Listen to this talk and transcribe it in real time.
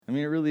I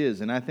mean, it really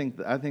is. And I think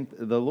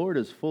the Lord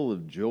is full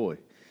of joy.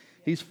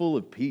 He's full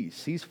of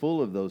peace. He's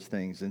full of those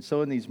things. And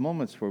so in these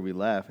moments where we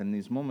laugh, in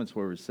these moments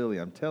where we're silly,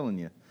 I'm telling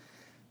you,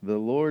 the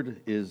Lord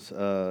is,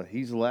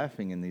 He's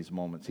laughing in these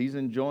moments. He's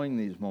enjoying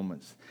these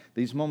moments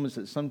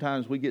that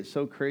sometimes we get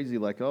so crazy,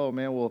 like, oh,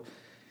 man, well,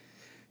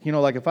 you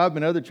know, like if I've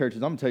been to other churches,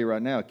 I'm going to tell you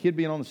right now, a kid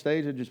being on the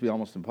stage would just be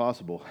almost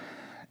impossible.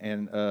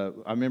 And I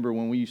remember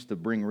when we used to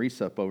bring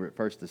Reese up over at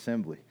First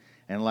Assembly,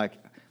 and like,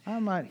 I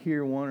might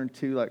hear one or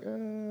two, like, I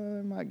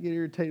might get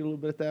irritated a little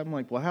bit at that. I'm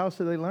like, well, how else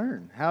do they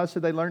learn? How else do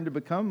they learn to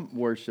become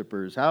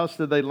worshipers? How else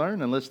do they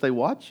learn unless they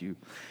watch you?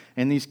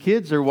 And these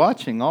kids are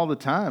watching all the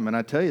time. And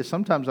I tell you,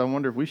 sometimes I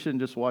wonder if we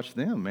shouldn't just watch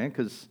them, man,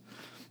 because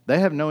they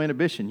have no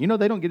inhibition. You know,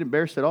 they don't get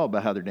embarrassed at all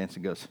about how their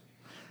dancing goes.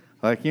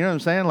 Like, you know what I'm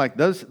saying? Like,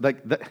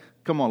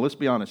 come on, let's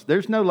be honest.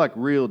 There's no, like,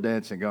 real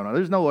dancing going on.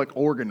 There's no, like,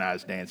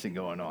 organized dancing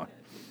going on,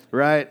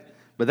 right?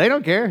 But they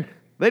don't care.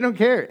 They don't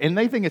care. And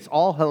they think it's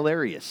all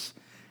hilarious.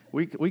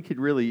 We could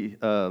really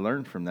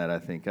learn from that, I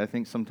think. I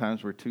think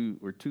sometimes we're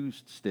too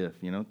stiff,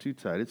 you know, too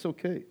tight. It's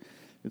okay.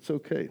 It's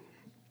okay.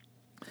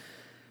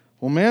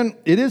 Well, man,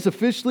 it is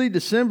officially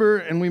December,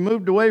 and we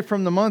moved away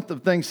from the month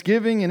of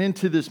Thanksgiving and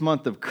into this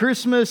month of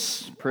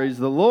Christmas. Praise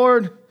the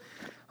Lord.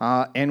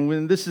 And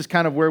when this is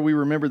kind of where we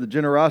remember the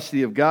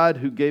generosity of God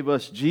who gave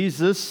us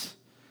Jesus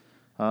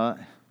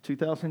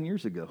 2,000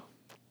 years ago.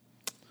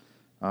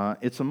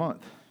 It's a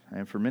month.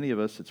 And for many of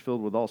us, it's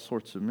filled with all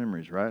sorts of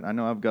memories, right? I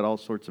know I've got all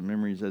sorts of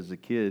memories as a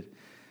kid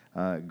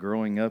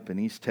growing up in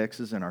East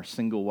Texas in our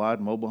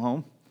single-wide mobile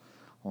home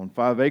on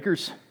 5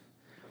 acres.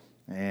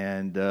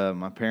 And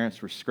my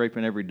parents were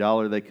scraping every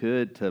dollar they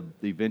could to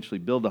eventually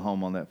build a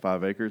home on that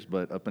 5 acres.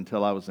 But up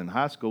until I was in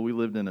high school, we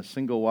lived in a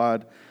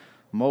single-wide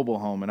mobile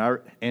home.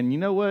 And you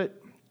know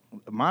what?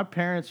 My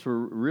parents were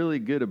really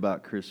good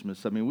about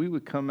Christmas. I mean, we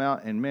would come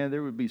out, and man,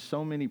 there would be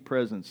so many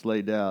presents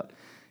laid out,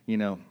 you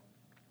know.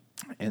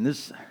 And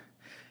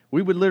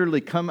we would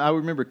literally I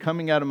remember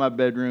coming out of my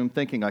bedroom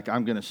thinking like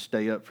I'm going to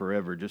stay up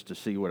forever just to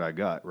see what I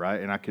got, right?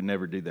 And I could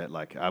never do that.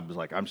 Like I was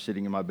like, I'm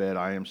sitting in my bed,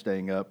 I am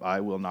staying up, I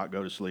will not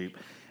go to sleep.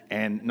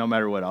 And no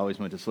matter what, I always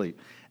went to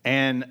sleep.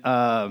 And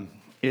I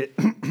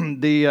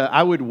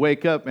would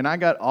wake up and I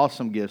got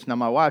awesome gifts. Now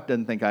my wife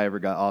doesn't think I ever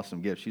got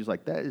awesome gifts. She's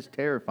like, that is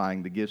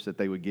terrifying, the gifts that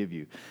they would give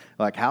you.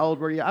 Like, how old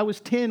were you? I was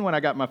 10 when I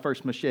got my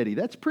first machete.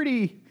 That's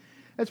pretty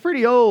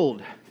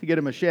old to get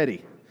a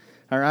machete.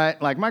 All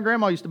right, like my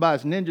grandma used to buy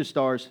us Ninja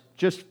Stars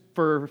just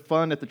for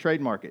fun at the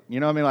trade market. You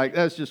know what I mean? Like,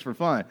 that's just for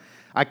fun.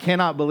 I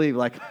cannot believe,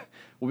 like,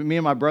 me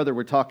and my brother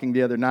were talking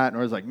the other night, and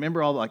I was like,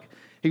 remember all, like,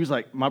 he was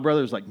like, my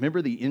brother was like,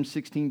 remember the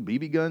M16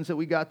 BB guns that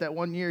we got that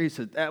one year? He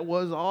said, that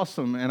was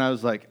awesome. And I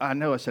was like, I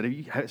know. I said,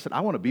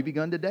 I want a BB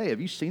gun today.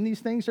 Have you seen these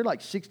things? They're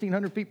like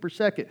 1,600 feet per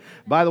second.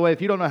 By the way,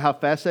 if you don't know how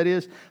fast that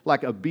is,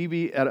 like a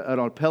BB at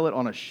a pellet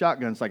on a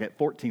shotgun is like at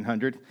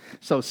 1,400.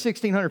 So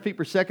 1,600 feet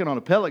per second on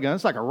a pellet gun,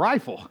 it's like a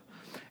rifle.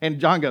 And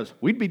John goes,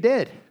 we'd be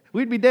dead.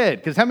 We'd be dead.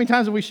 Because how many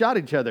times have we shot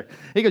each other?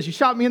 He goes, you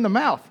shot me in the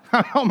mouth.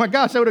 Oh my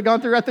gosh, that would have gone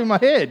right through my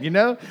head, you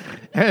know?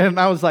 And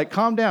I was like,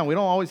 calm down. We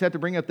don't always have to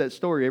bring up that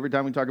story every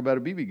time we talk about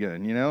a BB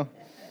gun, you know?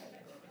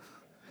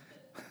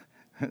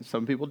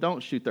 Some people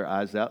don't shoot their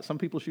eyes out. Some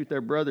people shoot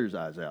their brother's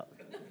eyes out.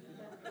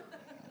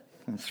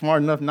 And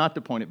smart enough not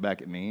to point it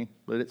back at me,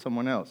 but at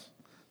someone else.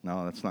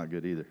 No, that's not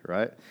good either,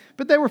 right?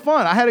 But they were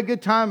fun. I had a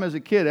good time as a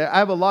kid. I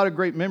have a lot of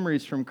great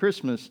memories from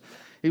Christmas.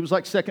 It was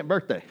like second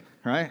birthday.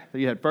 Right?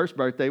 You had first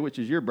birthday, which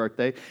is your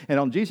birthday, and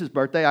on Jesus'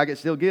 birthday, I get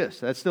still gifts.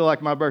 That's still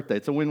like my birthday.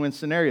 It's a win-win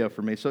scenario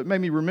for me. So it made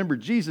me remember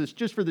Jesus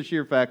just for the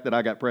sheer fact that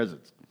I got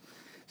presents.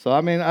 So,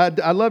 I mean,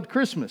 I loved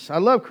Christmas. I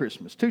love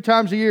Christmas. 2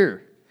 times a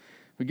year,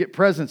 we get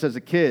presents as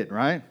a kid,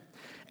 right?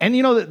 And,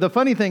 you know, the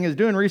funny thing is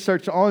doing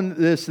research on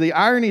this, the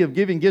irony of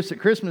giving gifts at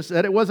Christmas,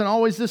 that it wasn't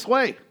always this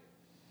way.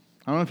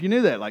 I don't know if you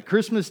knew that. Like,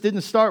 Christmas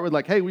didn't start with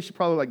like, hey, we should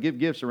probably like give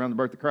gifts around the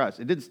birth of Christ.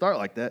 It didn't start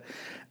like that.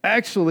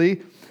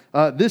 Actually,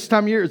 this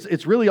time of year,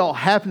 it's really all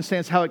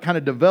happenstance how it kind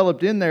of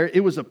developed in there. It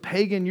was a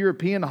pagan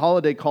European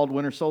holiday called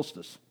winter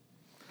solstice.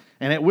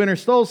 And at winter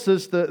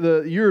solstice,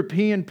 the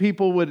European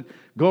people would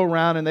go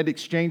around and they'd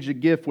exchange a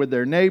gift with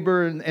their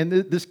neighbor. And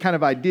this kind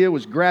of idea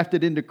was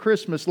grafted into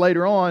Christmas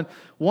later on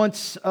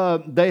once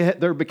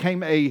there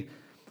became a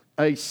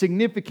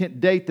significant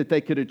date that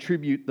they could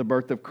attribute the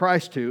birth of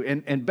Christ to.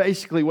 And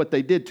basically what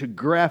they did to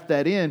graft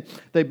that in,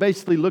 they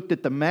basically looked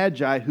at the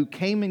Magi who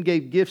came and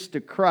gave gifts to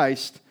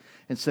Christ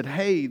and said,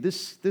 hey,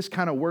 this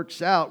kind of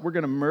works out. We're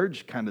going to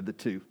merge kind of the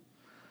two.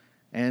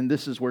 And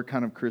this is where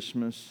kind of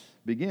Christmas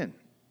began.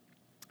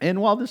 And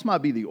while this might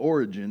be the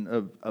origin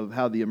of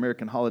how the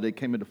American holiday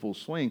came into full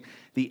swing,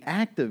 the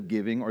act of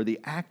giving or the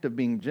act of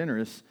being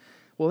generous,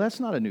 well, that's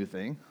not a new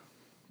thing.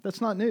 That's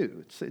not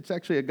new. It's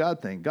actually a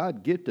God thing.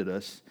 God gifted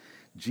us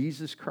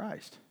Jesus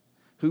Christ,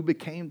 who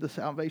became the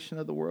salvation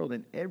of the world.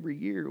 And every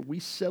year we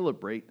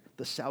celebrate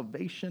the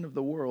salvation of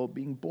the world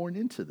being born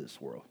into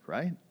this world,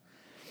 right?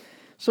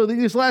 So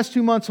these last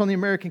 2 months on the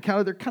American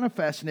calendar, they're kind of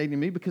fascinating to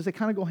me because they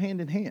kind of go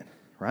hand in hand,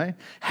 right?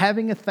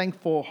 Having a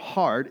thankful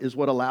heart is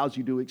what allows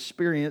you to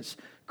experience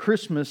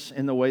Christmas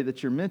in the way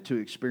that you're meant to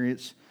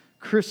experience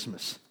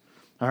Christmas.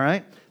 All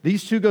right?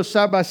 These two go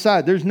side by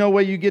side. There's no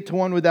way you get to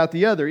one without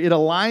the other. It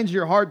aligns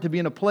your heart to be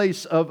in a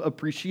place of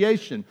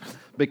appreciation.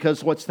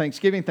 Because what's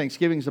Thanksgiving?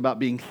 Thanksgiving is about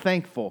being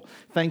thankful.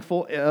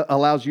 Thankful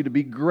allows you to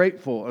be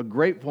grateful. A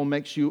grateful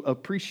makes you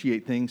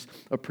appreciate things.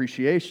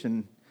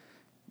 Appreciation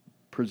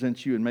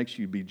presents you and makes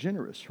you be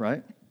generous,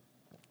 right?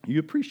 You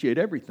appreciate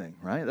everything,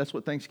 right? That's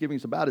what Thanksgiving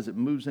is about, as it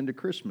moves into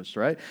Christmas,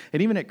 right?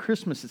 And even at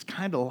Christmas, it's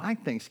kind of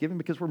like Thanksgiving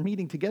because we're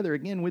meeting together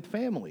again with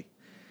family.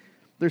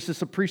 There's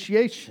this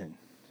appreciation.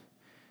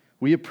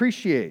 We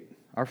appreciate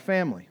our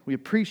family. We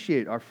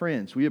appreciate our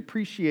friends. We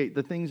appreciate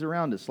the things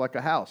around us, like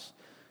a house.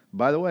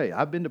 By the way,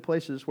 I've been to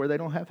places where they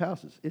don't have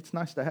houses. It's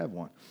nice to have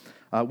one.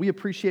 We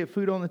appreciate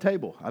food on the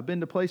table. I've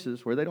been to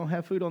places where they don't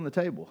have food on the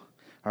table.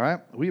 All right?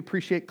 We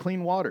appreciate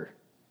clean water.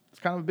 It's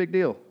kind of a big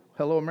deal.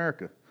 Hello,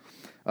 America.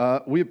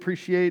 We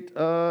appreciate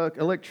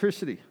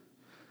electricity.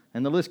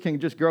 And the list can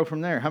just grow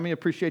from there. How many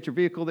appreciate your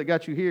vehicle that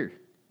got you here?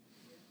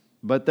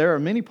 But there are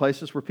many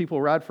places where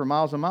people ride for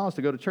miles and miles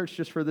to go to church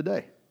just for the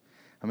day.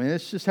 I mean,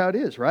 it's just how it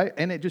is, right?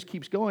 And it just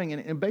keeps going.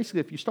 And basically,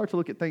 if you start to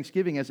look at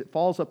Thanksgiving as it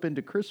falls up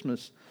into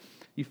Christmas,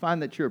 you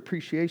find that your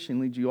appreciation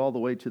leads you all the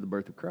way to the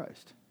birth of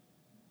Christ.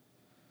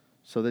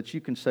 So that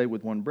you can say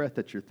with one breath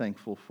that you're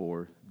thankful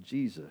for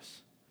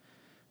Jesus,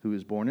 who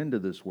is born into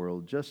this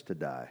world just to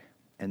die,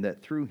 and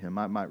that through him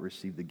I might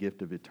receive the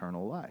gift of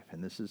eternal life.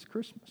 And this is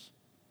Christmas.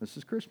 This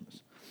is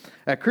Christmas.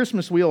 At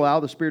Christmas, we allow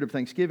the spirit of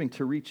thanksgiving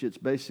to reach its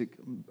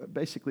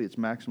basically its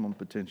maximum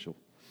potential,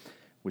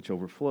 which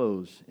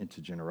overflows into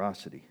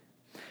generosity.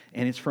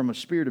 And it's from a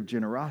spirit of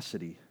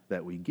generosity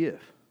that we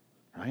give,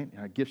 right?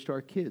 Our gifts to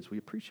our kids. We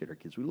appreciate our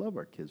kids. We love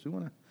our kids. We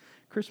want to.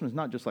 Christmas is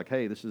not just like,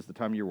 hey, this is the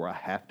time of year where I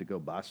have to go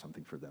buy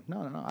something for them.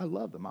 No. I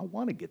love them. I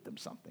want to get them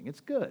something. It's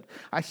good.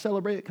 I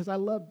celebrate it because I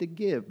love to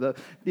give.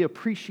 The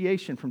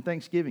appreciation from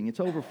Thanksgiving,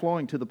 it's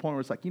overflowing to the point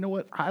where it's like, you know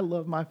what? I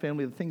love my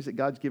family. The things that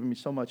God's given me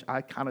so much,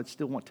 I kind of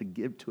still want to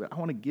give to it. I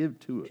want to give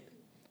to it,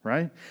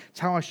 right? It's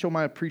how I show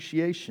my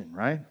appreciation,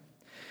 right?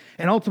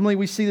 And ultimately,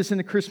 we see this in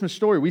the Christmas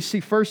story. We see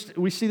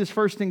this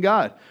first in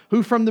God,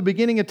 who from the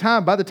beginning of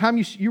time, by the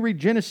time you read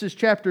Genesis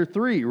chapter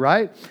 3,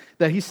 right,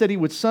 that he said he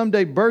would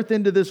someday birth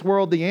into this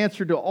world the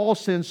answer to all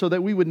sins so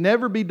that we would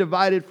never be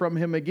divided from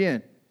him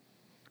again,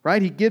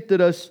 right? He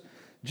gifted us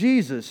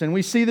Jesus. And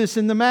we see this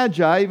in the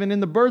Magi, even in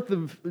the birth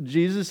of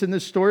Jesus in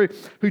this story,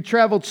 who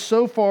traveled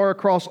so far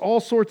across all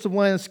sorts of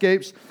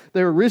landscapes.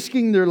 They were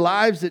risking their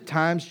lives at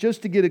times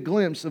just to get a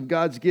glimpse of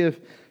God's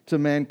gift to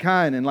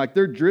mankind. And like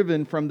they're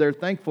driven from their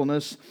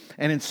thankfulness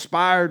and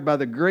inspired by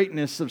the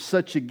greatness of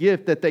such a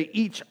gift that they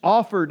each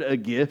offered a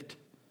gift,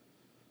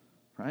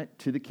 right,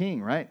 to the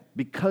king, right?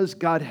 Because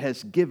God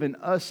has given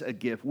us a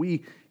gift,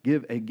 we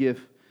give a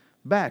gift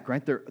back,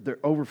 right? Their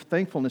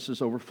thankfulness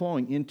is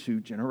overflowing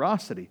into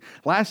generosity.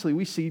 Lastly,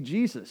 we see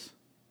Jesus,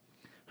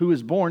 who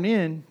is born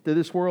into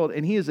this world,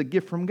 and he is a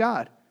gift from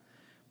God.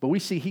 But we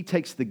see he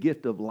takes the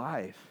gift of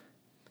life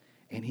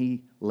and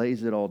he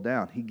lays it all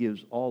down. He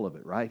gives all of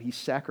it, right? He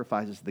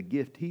sacrifices the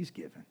gift he's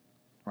given,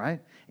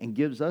 right? And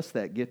gives us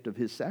that gift of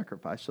his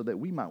sacrifice so that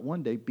we might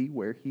one day be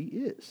where he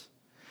is.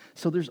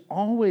 So there's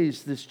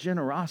always this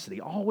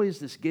generosity, always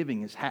this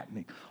giving is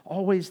happening.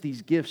 Always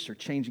these gifts are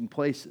changing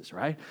places,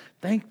 right?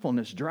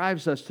 Thankfulness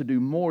drives us to do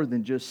more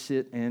than just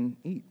sit and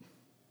eat.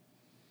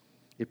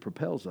 It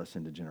propels us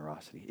into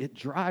generosity. It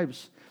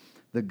drives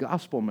the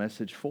gospel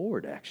message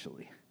forward,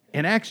 actually.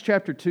 In Acts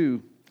chapter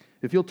 2,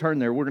 if you'll turn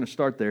there, we're going to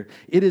start there.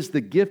 It is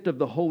the gift of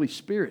the Holy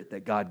Spirit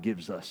that God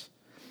gives us.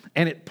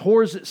 And it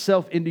pours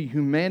itself into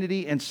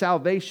humanity and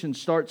salvation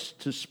starts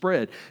to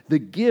spread. The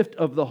gift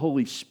of the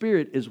Holy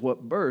Spirit is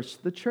what births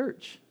the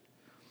church.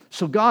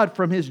 So God,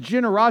 from his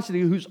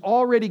generosity, who's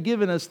already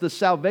given us the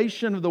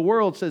salvation of the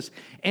world, says,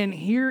 and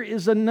here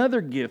is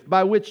another gift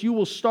by which you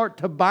will start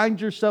to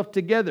bind yourself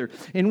together,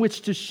 in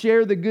which to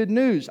share the good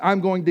news. I'm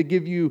going to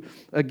give you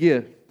a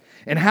gift.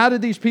 And how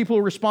did these people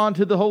respond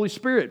to the Holy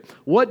Spirit?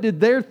 What did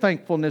their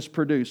thankfulness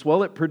produce?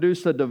 Well, it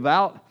produced a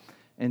devout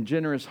and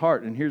generous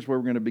heart. And here's where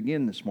we're going to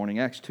begin this morning.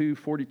 Acts 2,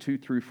 42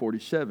 through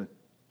 47.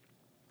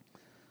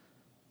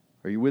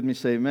 Are you with me?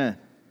 Say amen.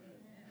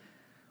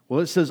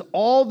 Well, it says,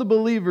 all the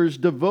believers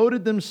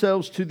devoted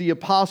themselves to the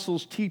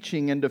apostles'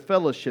 teaching and to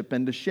fellowship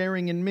and to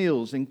sharing in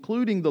meals,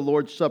 including the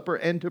Lord's Supper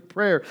and to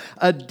prayer.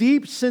 A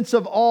deep sense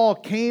of awe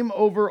came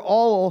over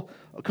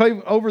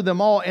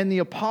them all, and the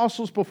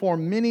apostles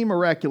performed many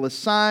miraculous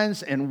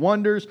signs and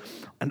wonders.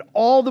 And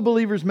all the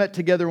believers met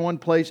together in one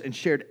place and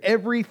shared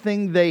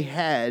everything they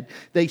had.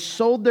 They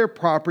sold their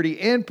property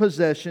and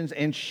possessions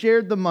and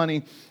shared the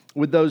money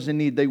with those in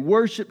need. They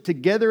worshiped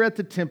together at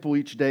the temple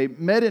each day,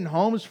 met in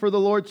homes for the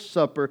Lord's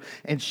Supper,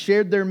 and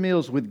shared their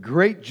meals with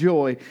great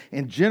joy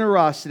and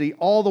generosity,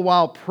 all the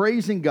while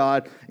praising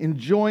God,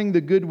 enjoying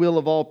the goodwill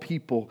of all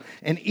people.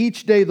 And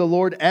each day the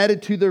Lord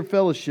added to their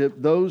fellowship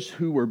those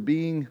who were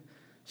being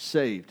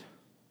saved.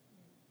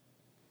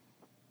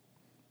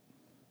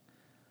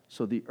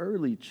 So the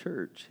early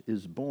church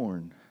is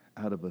born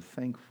out of a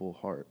thankful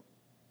heart.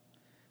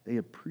 They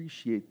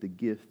appreciate the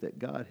gift that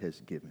God has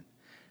given,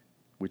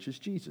 which is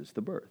Jesus,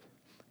 the birth.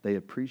 They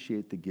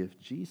appreciate the gift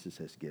Jesus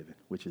has given,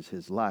 which is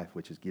his life,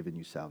 which has given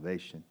you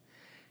salvation.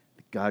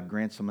 God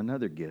grants them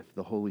another gift,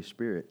 the Holy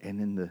Spirit. And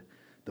in the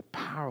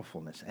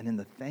powerfulness and in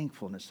the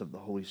thankfulness of the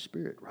Holy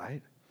Spirit,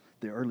 right?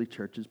 The early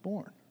church is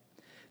born.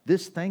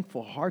 This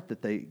thankful heart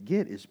that they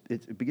get,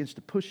 it begins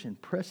to push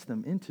and press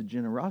them into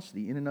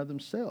generosity in and of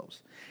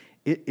themselves.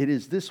 It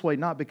is this way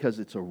not because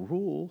it's a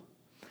rule.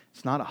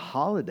 It's not a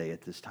holiday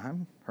at this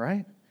time,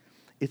 right?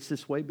 It's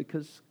this way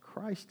because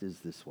Christ is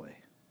this way.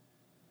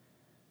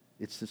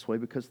 It's this way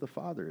because the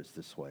Father is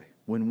this way.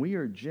 When we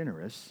are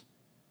generous,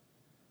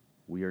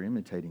 we are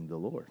imitating the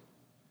Lord.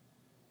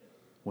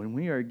 When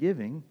we are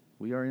giving,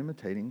 we are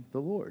imitating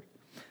the Lord.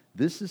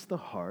 This is the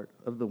heart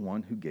of the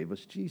one who gave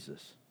us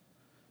Jesus,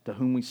 to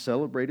whom we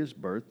celebrate his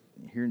birth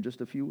here in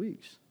just a few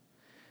weeks.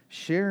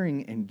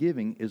 Sharing and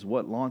giving is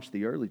what launched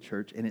the early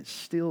church, and it's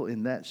still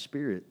in that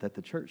spirit that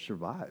the church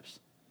survives.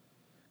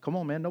 Come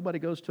on, man, nobody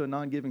goes to a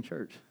non-giving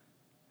church.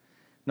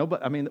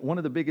 Nobody. I mean, one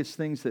of the biggest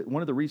things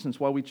one of the reasons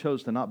why we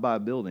chose to not buy a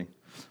building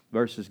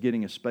versus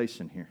getting a space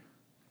in here,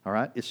 all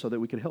right, is so that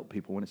we could help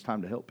people when it's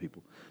time to help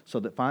people. So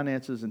that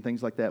finances and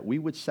things like that, we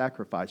would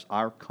sacrifice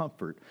our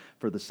comfort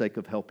for the sake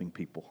of helping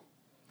people.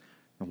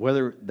 And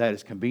whether that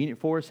is convenient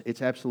for us,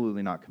 it's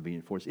absolutely not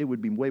convenient for us. It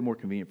would be way more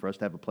convenient for us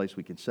to have a place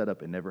we can set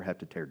up and never have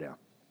to tear down.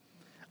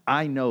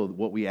 I know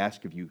what we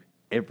ask of you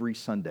every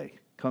Sunday.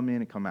 Come in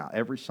and come out.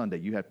 Every Sunday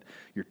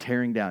you're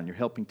tearing down. You're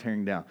helping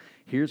tearing down.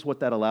 Here's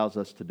what that allows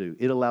us to do.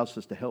 It allows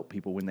us to help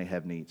people when they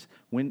have needs.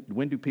 When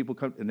do people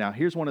come? Now,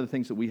 here's one of the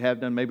things that we have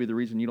done. Maybe the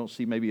reason you don't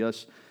see maybe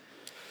us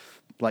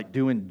like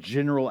doing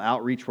general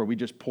outreach where we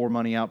just pour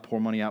money out,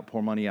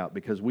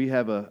 because we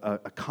have a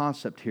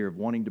concept here of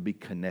wanting to be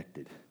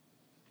connected.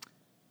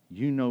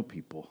 You know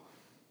people.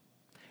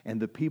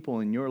 And the people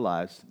in your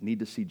lives need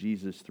to see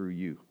Jesus through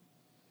you.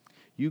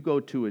 You go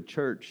to a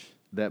church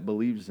that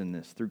believes in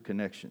this through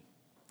connection.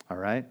 All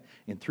right?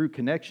 And through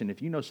connection,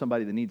 if you know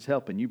somebody that needs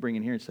help and you bring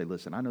in here and say,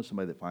 listen, I know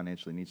somebody that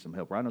financially needs some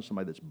help, or I know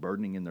somebody that's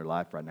burdening in their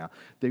life right now.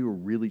 They are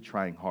really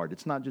trying hard.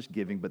 It's not just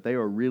giving, but they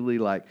are really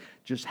like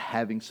just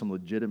having some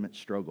legitimate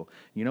struggle.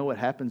 You know what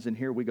happens in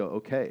here? We go,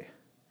 okay,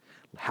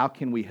 how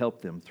can we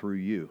help them through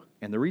you?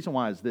 And the reason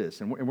why is this,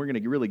 and we're going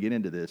to really get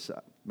into this.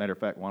 Matter of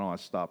fact, why don't I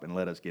stop and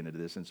let us get into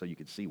this, and so you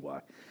can see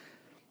why.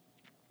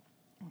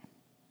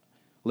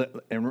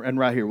 And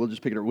right here, we'll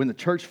just pick it up. When the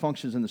church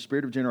functions in the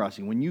spirit of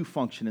generosity, when you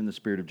function in the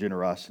spirit of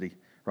generosity,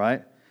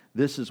 right?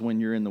 This is when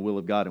you're in the will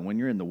of God. And when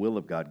you're in the will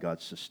of God,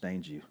 God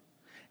sustains you.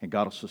 And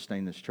God will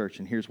sustain this church.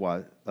 And here's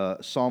why.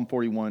 Psalm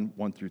 41,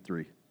 1 through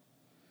 3.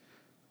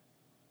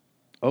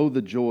 Oh,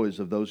 the joys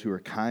of those who are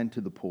kind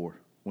to the poor.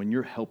 When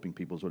you're helping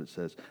people is what it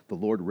says. The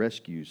Lord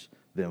rescues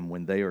them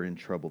when they are in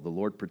trouble. The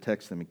Lord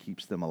protects them and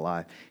keeps them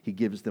alive. He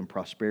gives them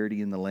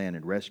prosperity in the land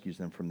and rescues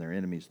them from their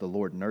enemies. The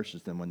Lord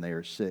nurses them when they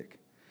are sick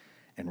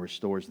and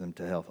restores them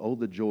to health. Oh,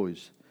 the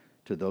joys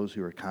to those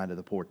who are kind to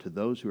the poor. To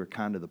those who are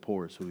kind to the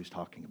poor is who he's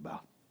talking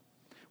about.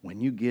 When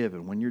you give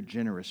and when you're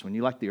generous, when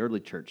you like the early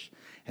church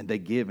and they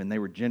give and they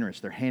were generous,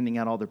 they're handing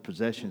out all their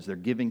possessions, they're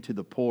giving to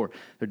the poor,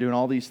 they're doing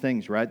all these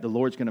things, right? The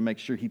Lord's going to make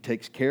sure he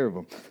takes care of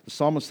them. The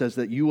psalmist says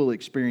that you will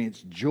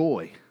experience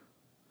joy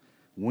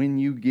when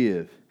you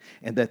give,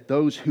 and that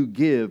those who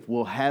give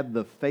will have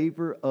the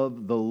favor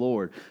of the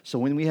Lord. So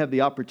when we have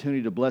the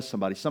opportunity to bless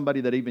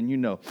somebody that even you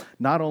know,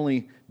 not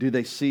only do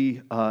they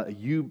see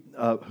you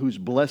who's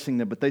blessing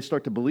them, but they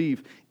start to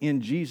believe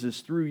in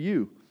Jesus through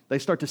you. They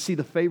start to see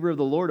the favor of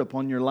the Lord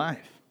upon your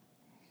life.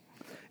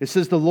 It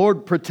says the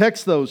Lord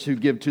protects those who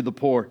give to the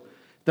poor.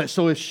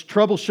 So if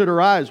trouble should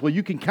arise, well,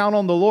 you can count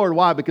on the Lord.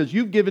 Why? Because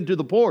you've given to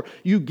the poor.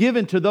 You've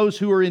given to those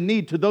who are in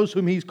need, to those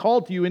whom he's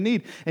called to you in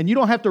need. And you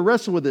don't have to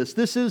wrestle with this.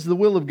 This is the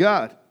will of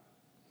God.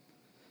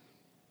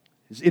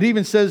 It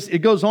even says, it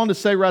goes on to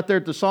say right there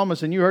at the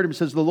psalmist, and you heard him, it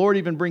says, the Lord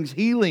even brings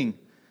healing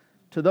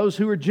to those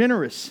who are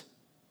generous.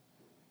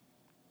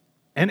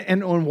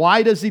 And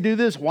why does he do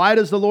this? Why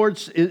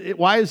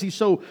is he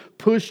so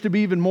pushed to be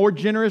even more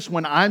generous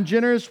when I'm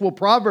generous? Well,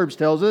 Proverbs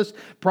tells us.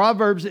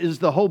 Proverbs is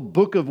the whole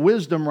book of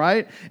wisdom,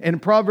 right?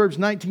 And Proverbs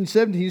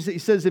 19:17, he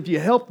says, if you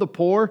help the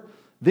poor,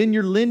 then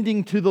you're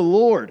lending to the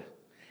Lord,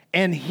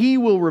 and he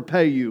will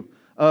repay you.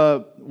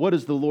 What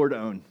does the Lord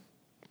own?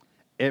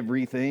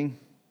 Everything.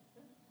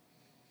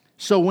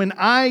 So when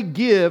I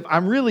give,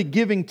 I'm really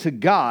giving to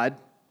God.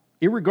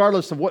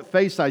 Irregardless of what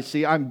face I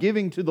see, I'm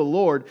giving to the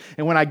Lord.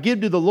 And when I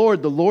give to the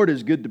Lord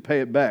is good to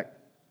pay it back.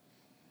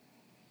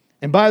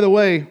 And by the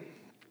way,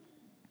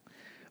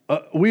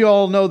 we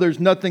all know there's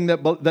nothing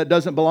that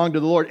doesn't belong to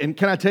the Lord. And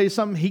can I tell you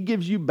something? He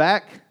gives you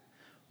back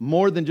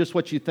more than just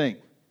what you think.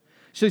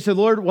 So he said,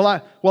 Lord,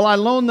 I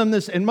loaned them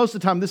this, and most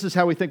of the time this is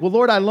how we think. Well,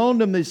 Lord, I loaned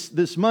them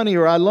this money,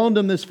 or I loaned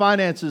them this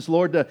finances,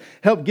 Lord, to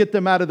help get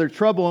them out of their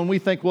trouble. And we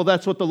think, well,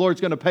 that's what the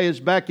Lord's going to pay us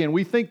back in.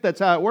 We think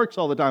that's how it works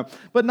all the time,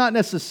 but not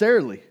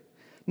necessarily.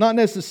 Not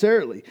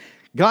necessarily.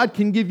 God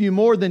can give you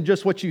more than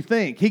just what you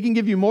think. He can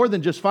give you more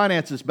than just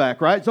finances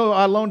back, right? So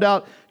I loaned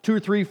out $200 or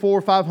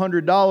 $300, $400,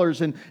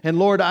 $500, and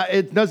Lord,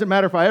 it doesn't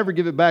matter if I ever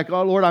give it back.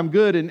 Oh, Lord, I'm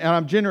good and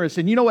I'm generous.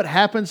 And you know what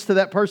happens to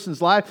that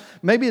person's life?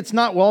 Maybe it's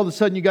not, well, all of a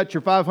sudden you got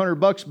your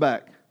 $500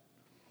 back.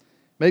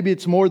 Maybe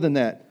it's more than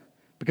that.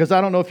 Because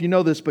I don't know if you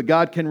know this, but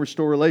God can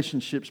restore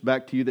relationships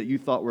back to you that you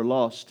thought were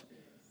lost.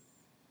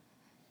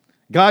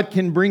 God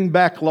can bring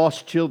back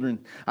lost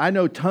children. I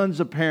know tons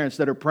of parents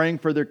that are praying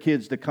for their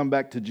kids to come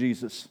back to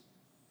Jesus.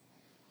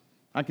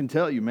 I can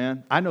tell you,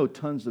 man, I know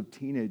tons of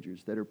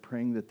teenagers that are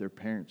praying that their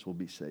parents will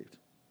be saved.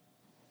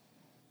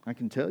 I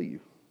can tell you.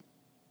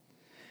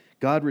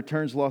 God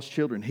returns lost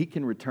children. He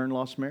can return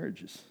lost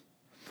marriages.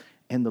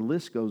 And the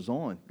list goes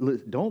on.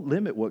 Don't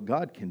limit what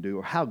God can do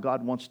or how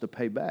God wants to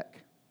pay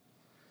back.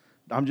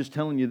 I'm just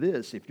telling you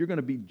this. If you're going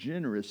to be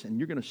generous and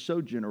you're going to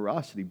show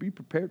generosity, be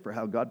prepared for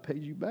how God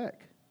pays you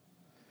back.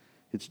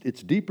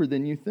 It's deeper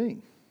than you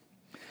think.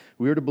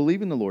 We are to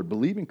believe in the Lord,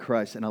 believe in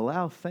Christ, and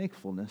allow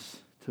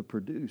thankfulness to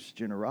produce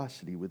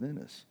generosity within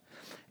us.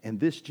 And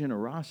this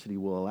generosity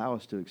will allow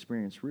us to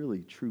experience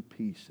really true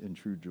peace and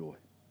true joy.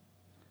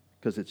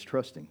 Because it's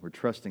trusting. We're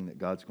trusting that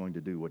God's going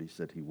to do what He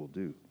said He will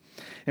do.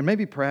 And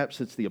maybe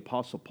perhaps it's the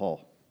Apostle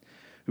Paul,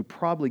 who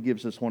probably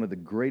gives us one of the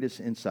greatest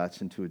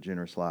insights into a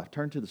generous life.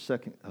 Turn to the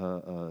second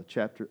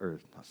chapter, or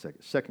not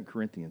second, 2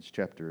 Corinthians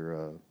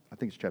chapter, I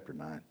think it's chapter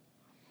 9.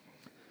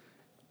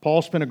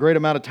 Paul spent a great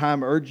amount of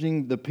time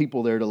urging the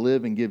people there to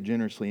live and give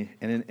generously.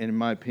 And in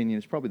my opinion,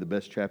 it's probably the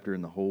best chapter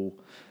in the whole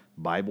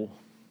Bible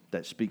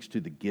that speaks to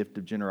the gift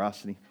of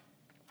generosity.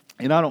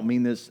 And I don't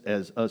mean this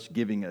as us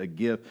giving a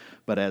gift,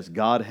 but as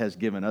God has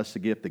given us a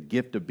gift, the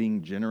gift of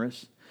being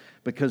generous.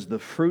 Because the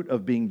fruit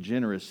of being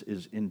generous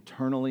is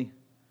internally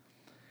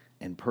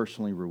and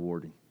personally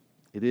rewarding.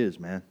 It is,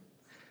 man.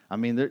 I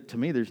mean, to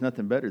me, there's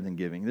nothing better than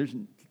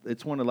giving.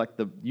 It's one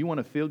of you want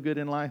to feel good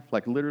in life,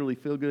 like literally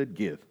feel good,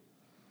 give.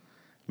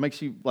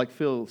 Makes you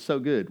feel so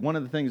good. One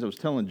of the things I was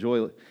telling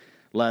Joy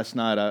last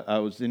night, I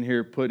was in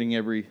here putting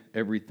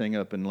everything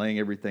up and laying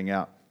everything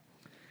out.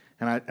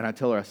 And I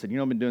tell her, I said,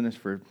 I've been doing this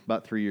for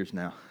about 3 years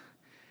now,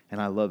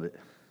 and I love it.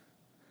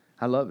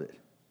 I love it.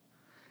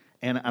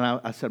 And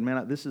I said,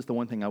 man, this is the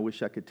one thing I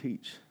wish I could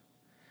teach.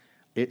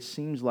 It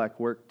seems like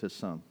work to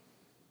some.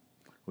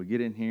 We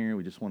get in here,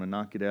 we just want to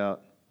knock it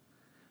out.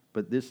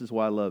 But this is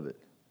why I love it.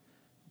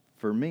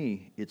 For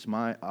me, it's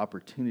my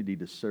opportunity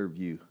to serve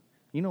you.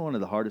 You know, one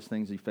of the hardest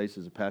things you face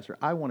as a pastor,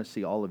 I want to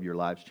see all of your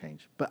lives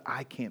change, but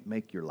I can't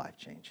make your life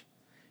change.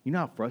 You know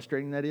how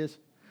frustrating that is?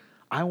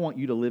 I want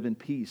you to live in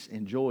peace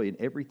and joy in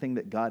everything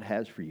that God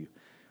has for you,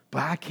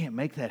 but I can't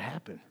make that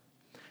happen.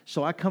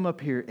 So I come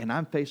up here and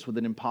I'm faced with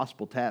an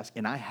impossible task,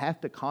 and I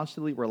have to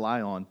constantly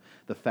rely on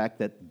the fact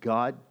that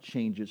God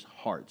changes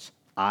hearts.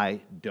 I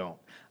don't.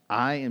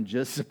 I am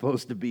just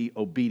supposed to be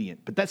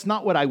obedient, but that's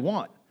not what I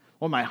want.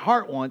 What my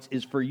heart wants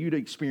is for you to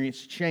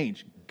experience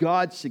change,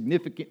 God's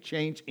significant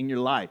change in your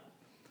life.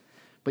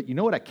 But you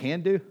know what I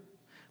can do?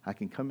 I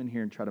can come in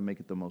here and try to make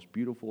it the most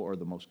beautiful or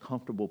the most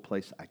comfortable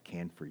place I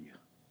can for you.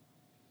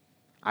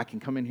 I can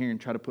come in here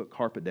and try to put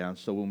carpet down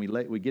so when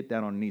we get down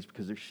on our knees,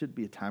 because there should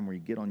be a time where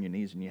you get on your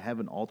knees and you have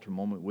an altar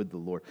moment with the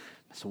Lord.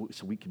 So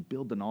we can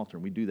build an altar,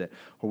 and we do that.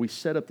 Or we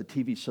set up the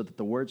TV so that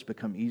the words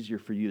become easier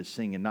for you to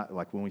sing, and not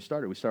like when we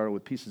started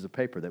with pieces of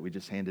paper that we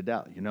just handed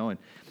out,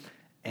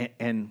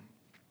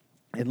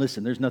 And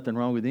listen, there's nothing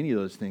wrong with any of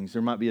those things.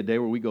 There might be a day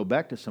where we go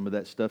back to some of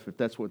that stuff if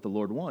that's what the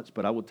Lord wants.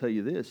 But I will tell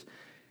you this,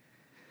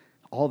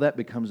 all that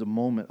becomes a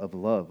moment of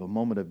love, a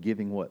moment of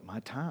giving what? My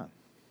time.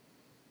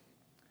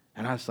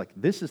 And I was like,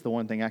 this is the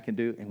one thing I can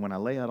do. And when I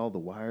lay out all the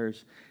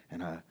wires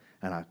and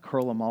I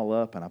curl them all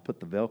up and I put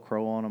the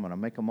Velcro on them and I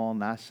make them all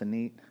nice and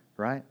neat,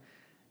 right?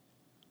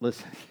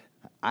 Listen,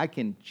 I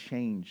can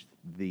change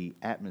the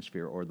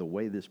atmosphere or the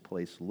way this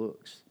place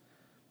looks,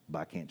 but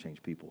I can't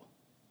change people.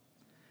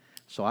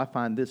 So I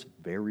find this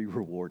very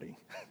rewarding.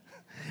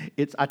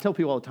 I tell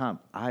people all the time,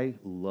 I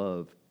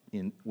love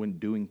when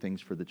doing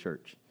things for the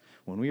church.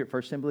 When we were at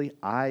First Assembly,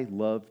 I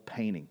love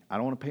painting. I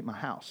don't want to paint my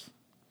house,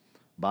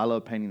 but I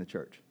love painting the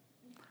church.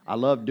 I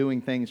love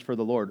doing things for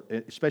the Lord,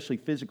 especially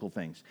physical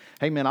things.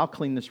 Hey man, I'll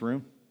clean this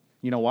room.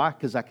 You know why?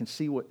 Because I can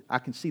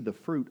see the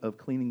fruit of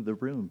cleaning the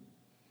room.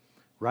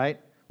 Right?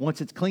 Once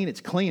it's clean,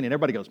 and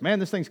everybody goes, man,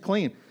 this thing's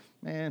clean.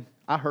 Man,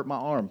 I hurt my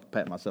arm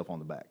patting myself on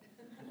the back.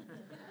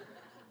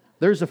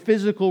 There's a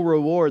physical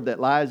reward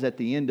that lies at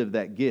the end of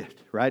that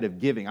gift, right, of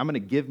giving. I'm going to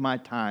give my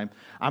time.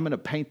 I'm going to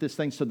paint this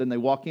thing so then they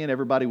walk in,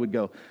 everybody would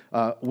go.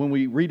 When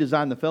we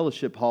redesigned the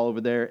fellowship hall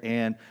over there,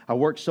 and I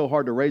worked so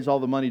hard to raise all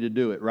the money to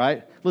do it,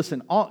 right?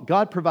 Listen,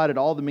 God provided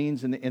all the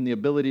means and the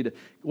ability to,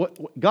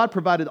 God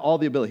provided all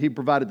the ability. He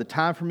provided the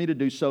time for me to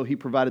do so. He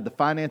provided the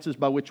finances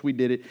by which we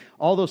did it.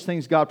 All those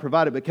things God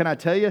provided. But can I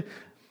tell you,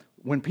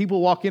 when people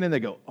walk in and they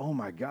go, oh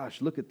my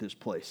gosh, look at this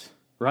place,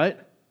 right?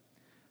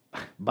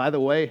 By the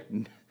way,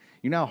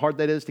 you know how hard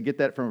that is to get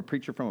that from a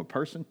preacher, from a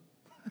person?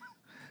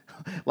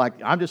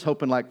 I'm just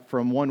hoping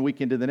from one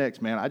weekend to the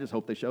next, man, I just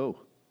hope they show.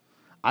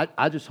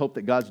 I just hope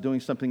that God's doing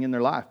something in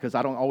their life, because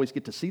I don't always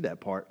get to see that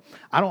part.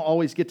 I don't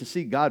always get to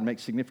see God make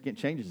significant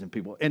changes in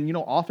people. And,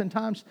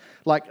 oftentimes,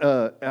 I'm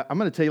going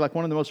to tell you,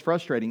 one of the most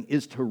frustrating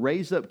is to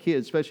raise up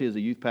kids, especially as a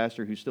youth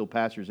pastor who still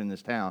pastors in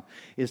this town,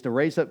 is to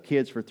raise up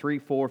kids for 3,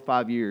 4,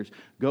 5 years,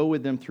 go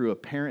with them through a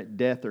parent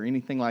death or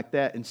anything like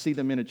that, and see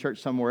them in a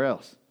church somewhere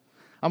else.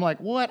 I'm like,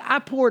 what? I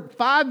poured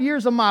 5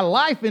 years of my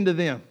life into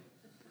them.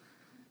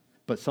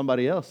 But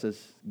somebody else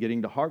is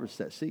getting to harvest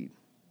that seed.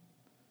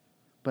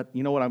 But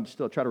you know what? I'm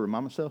still trying to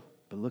remind myself,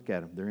 but look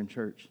at them. They're in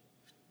church.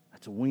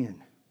 That's a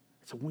win.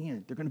 It's a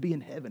win. They're going to be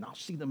in heaven. I'll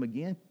see them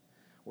again.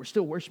 We're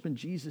still worshiping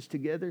Jesus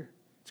together.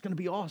 It's going to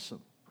be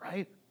awesome,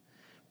 right?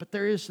 But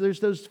there's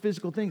those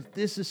physical things.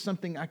 This is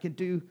something I can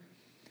do,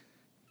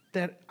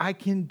 and I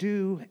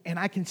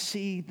can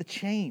see the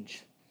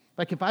change.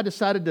 Like if I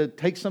decided to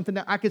take something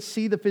down, I could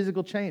see the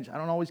physical change. I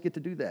don't always get to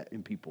do that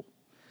in people.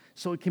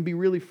 So it can be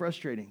really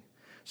frustrating.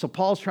 So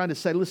Paul's trying to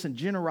say, listen,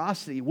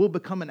 generosity will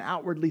become an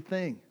outwardly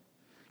thing.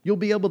 You'll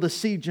be able to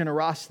see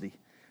generosity.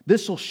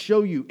 This will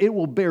show you, it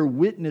will bear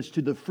witness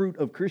to the fruit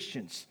of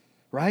Christians,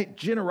 right?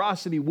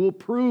 Generosity will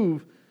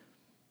prove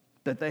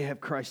that they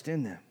have Christ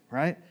in them,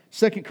 right?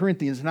 2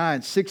 Corinthians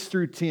 9, 6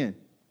 through 10.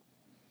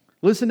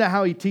 Listen to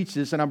how he teaches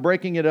this, and I'm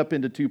breaking it up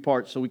into 2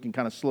 parts so we can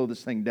kind of slow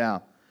this thing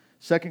down.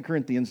 2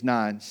 Corinthians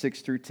 9,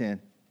 6 through 10.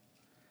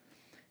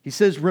 He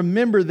says,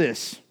 remember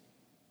this.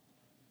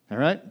 All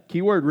right?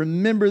 Key word,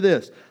 remember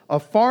this. A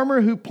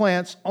farmer who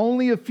plants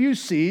only a few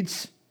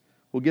seeds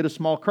will get a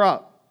small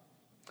crop.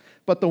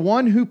 But the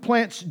one who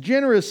plants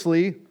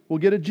generously will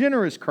get a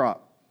generous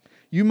crop.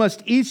 You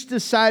must each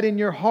decide in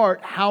your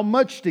heart how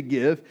much to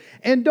give,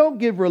 and don't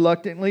give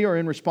reluctantly or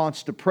in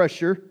response to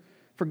pressure,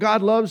 for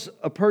God loves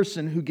a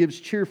person who gives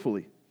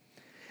cheerfully.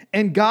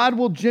 And God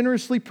will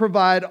generously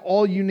provide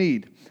all you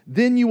need.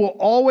 Then you will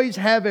always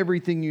have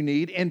everything you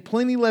need and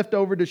plenty left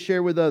over to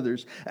share with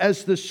others.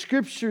 As the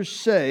scriptures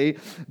say,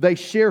 they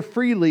share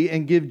freely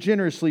and give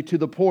generously to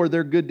the poor.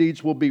 Their good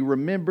deeds will be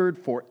remembered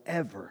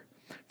forever.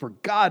 For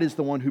God is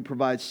the one who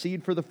provides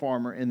seed for the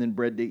farmer and then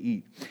bread to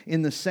eat.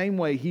 In the same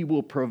way, He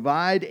will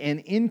provide and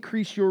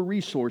increase your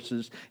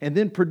resources and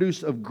then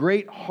produce a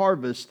great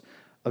harvest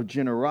of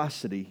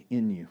generosity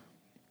in you.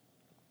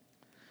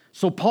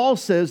 So Paul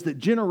says that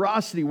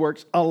generosity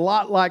works a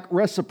lot like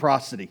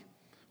reciprocity.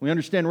 We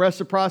understand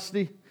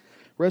reciprocity?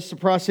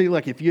 Reciprocity,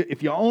 like if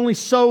you only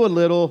sow a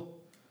little,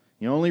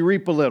 you only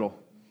reap a little.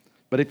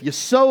 But if you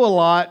sow a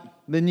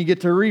lot, then you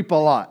get to reap a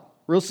lot.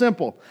 Real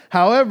simple.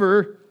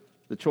 However,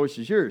 the choice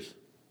is yours.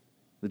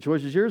 The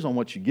choice is yours on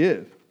what you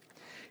give.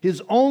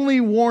 His only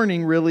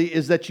warning really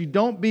is that you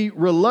don't be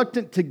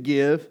reluctant to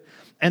give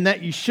and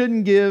that you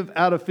shouldn't give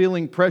out of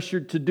feeling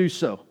pressured to do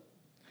so.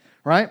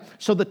 Right?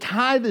 So the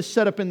tithe is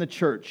set up in the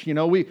church.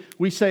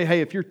 We say,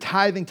 hey, if you're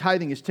tithing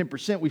is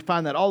 10%. We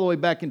find that all the way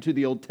back into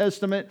the Old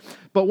Testament.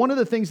 But one of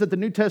the things that the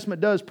New Testament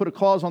does, put a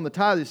clause on the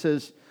tithe that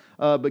says,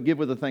 but give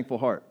with a thankful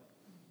heart.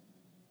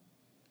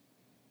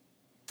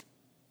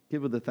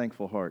 Give with a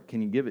thankful heart.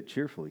 Can you give it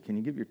cheerfully? Can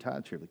you give your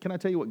tithe cheerfully? Can I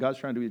tell you what God's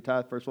trying to do with your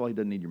tithe? First of all, He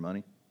doesn't need your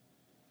money.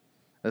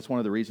 That's one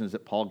of the reasons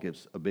that Paul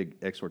gives a big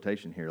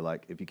exhortation here.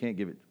 Like, if you can't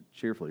give it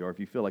cheerfully, or if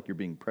you feel like you're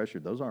being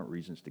pressured, those aren't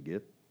reasons to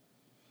give.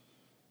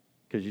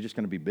 Because you're just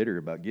going to be bitter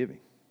about giving.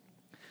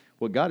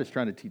 What God is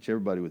trying to teach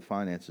everybody with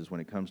finances when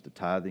it comes to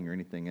tithing or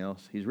anything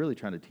else, He's really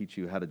trying to teach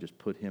you how to just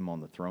put Him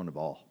on the throne of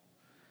all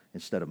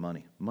instead of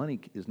money.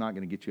 Money is not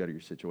going to get you out of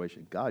your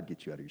situation. God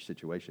gets you out of your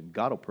situation.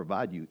 God will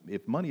provide you.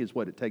 If money is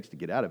what it takes to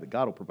get out of it,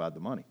 God will provide the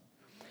money.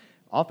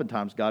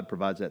 Oftentimes, God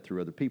provides that through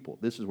other people.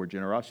 This is where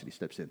generosity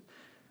steps in.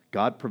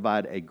 God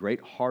provided a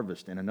great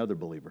harvest in another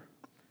believer.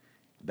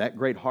 That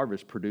great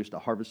harvest produced a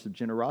harvest of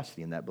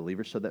generosity in that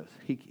believer so that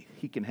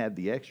he can have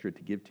the extra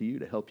to give to you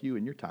to help you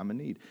in your time of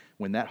need.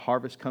 When that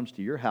harvest comes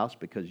to your house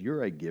because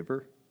you're a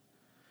giver,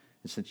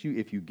 and since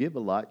if you give a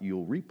lot,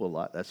 you'll reap a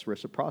lot. That's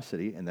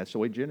reciprocity, and that's the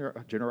way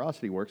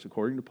generosity works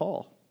according to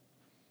Paul.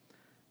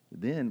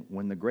 Then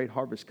when the great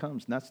harvest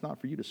comes, that's not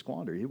for you to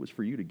squander. It was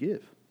for you to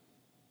give.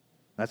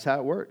 That's how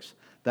it works.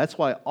 That's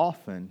why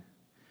often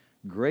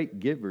great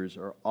givers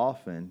are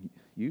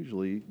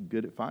usually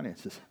good at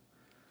finances.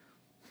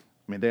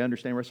 I mean, they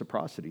understand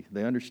reciprocity.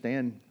 They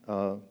understand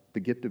the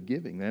gift of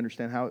giving. They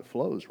understand how it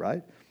flows,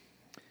 right?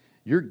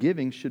 Your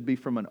giving should be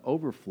from an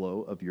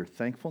overflow of your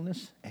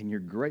thankfulness and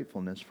your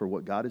gratefulness for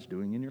what God is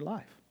doing in your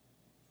life.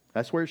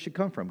 That's where it should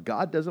come from.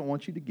 God doesn't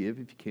want you to give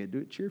if you can't do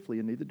it cheerfully,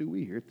 and neither do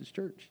we here at this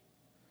church.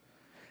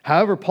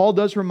 However, Paul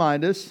does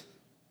remind us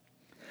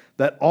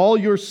that all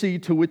your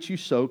seed to which you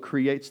sow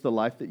creates the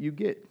life that you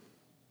get.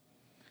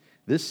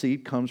 This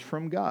seed comes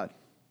from God.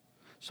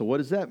 So what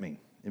does that mean?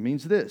 It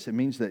means this. It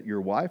means that your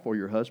wife or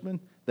your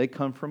husband, they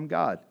come from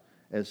God.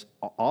 As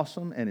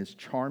awesome and as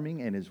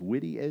charming and as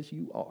witty as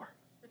you are.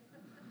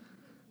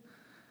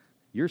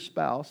 Your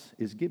spouse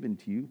is given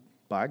to you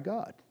by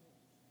God.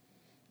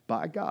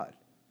 By God.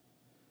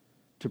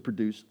 To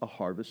produce a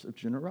harvest of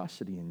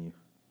generosity in you.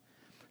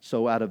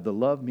 So out of the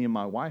love me and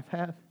my wife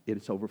have, it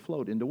has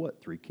overflowed into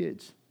what? 3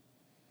 kids.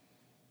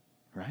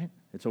 Right?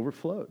 It's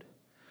overflowed.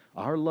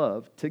 Our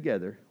love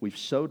together, we've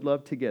sowed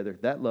love together.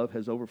 That love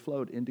has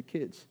overflowed into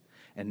kids.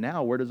 And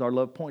now where does our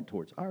love point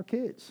towards? Our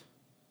kids.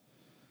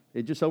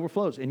 It just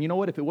overflows. And you know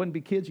what? If it wouldn't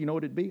be kids, you know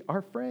what it'd be?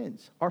 Our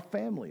friends, our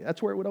family.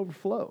 That's where it would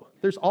overflow.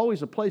 There's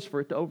always a place for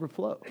it to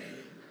overflow.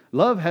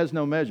 Love has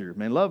no measure.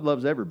 Man, love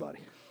loves everybody.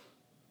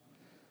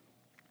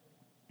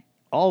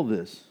 All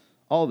this,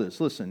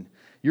 listen,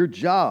 your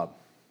job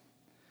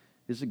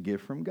is a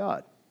gift from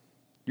God.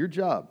 Your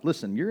job,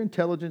 listen, your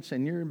intelligence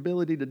and your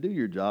ability to do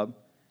your job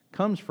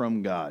comes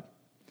from God.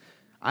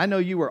 I know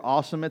you were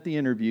awesome at the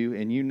interview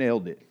and you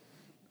nailed it.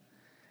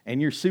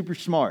 And you're super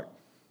smart.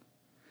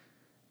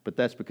 But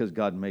that's because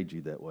God made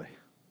you that way.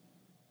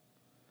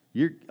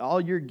 All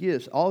your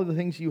gifts, all of the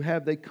things you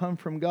have, they come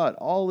from God.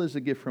 All is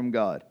a gift from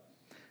God.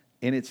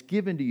 And it's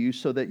given to you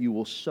so that you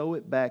will sow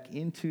it back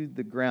into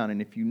the ground.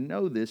 And if you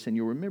know this and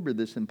you'll remember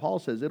this, and Paul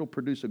says it'll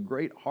produce a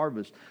great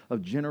harvest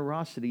of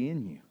generosity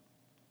in you.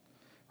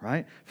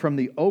 Right? From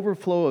the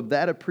overflow of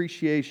that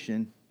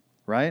appreciation,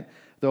 right?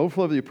 The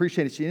overflow of the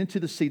appreciation into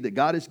the seed that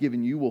God has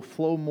given you will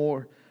flow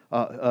more.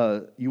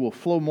 You will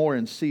flow more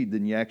in seed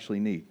than you actually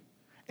need.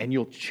 And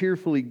you'll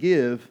cheerfully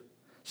give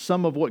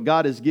some of what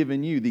God has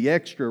given you, the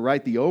extra,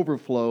 right, the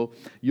overflow,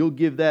 you'll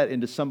give that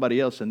into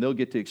somebody else and they'll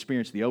get to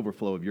experience the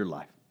overflow of your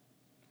life.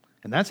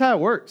 And that's how it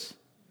works,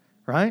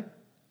 right?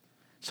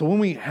 So when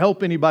we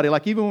help anybody,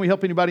 like even when we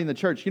help anybody in the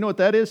church, you know what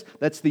that is?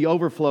 That's the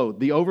overflow.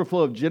 The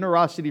overflow of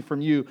generosity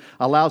from you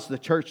allows the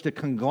church to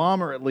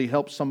conglomerately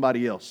help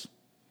somebody else.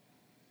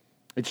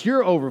 It's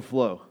your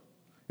overflow.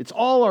 It's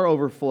all our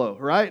overflow,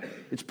 right?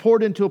 It's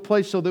poured into a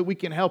place so that we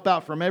can help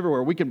out from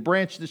everywhere. We can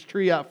branch this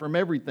tree out from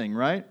everything,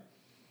 right?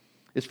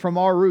 It's from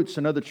our roots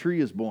another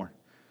tree is born.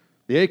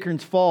 The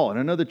acorns fall and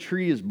another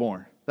tree is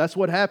born. That's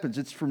what happens.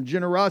 It's from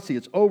generosity.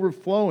 It's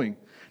overflowing.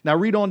 Now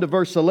read on to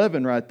verse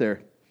 11 right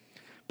there.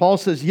 Paul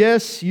says,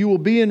 yes, you will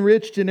be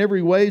enriched in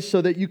every way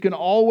so that you can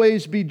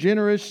always be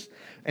generous.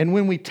 And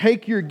when we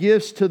take your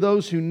gifts to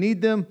those who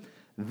need them,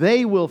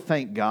 they will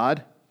thank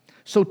God.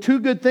 So two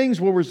good things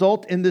will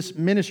result in this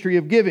ministry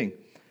of giving.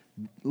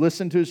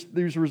 Listen to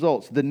these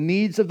results. The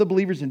needs of the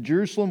believers in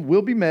Jerusalem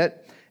will be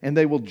met, and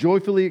they will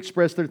joyfully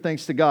express their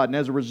thanks to God. And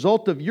as a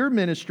result of your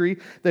ministry,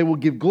 they will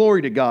give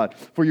glory to God.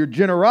 For your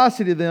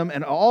generosity to them,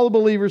 and all the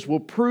believers will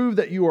prove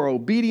that you are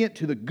obedient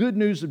to the good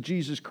news of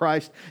Jesus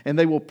Christ, and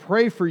they will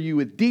pray for you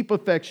with deep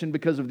affection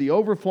because of the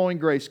overflowing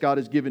grace God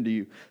has given to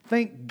you.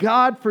 Thank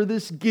God for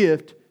this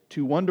gift,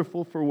 too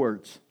wonderful for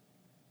words.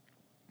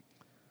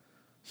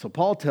 So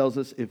Paul tells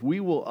us if we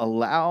will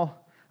allow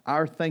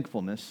our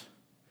thankfulness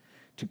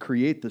to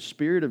create the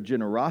spirit of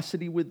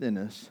generosity within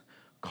us,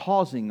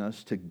 causing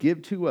us to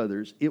give to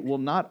others, it will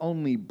not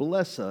only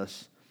bless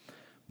us,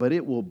 but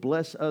it will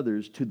bless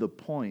others to the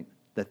point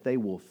that they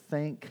will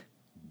thank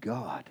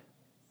God.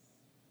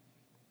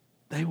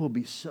 They will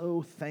be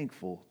so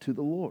thankful to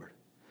the Lord.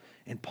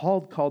 And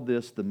Paul called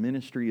this the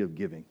ministry of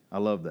giving. I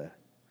love that.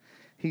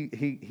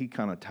 He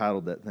kind of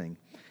titled that thing.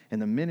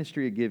 And the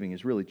ministry of giving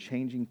is really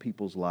changing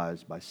people's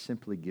lives by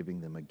simply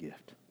giving them a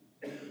gift.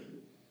 It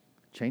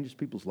changes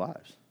people's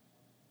lives.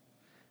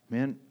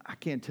 Man, I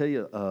can't tell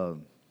you,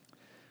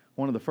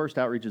 one of the first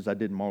outreaches I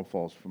did in Marble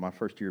Falls for my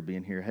first year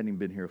being here, hadn't even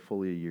been here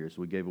fully a year,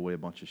 so we gave away a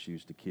bunch of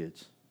shoes to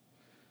kids.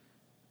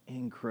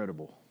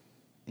 Incredible.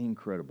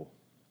 Incredible.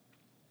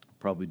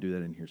 Probably do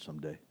that in here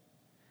someday.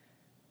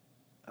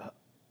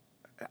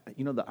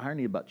 You know, the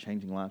irony about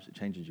changing lives, it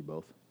changes you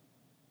both.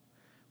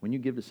 When you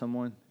give to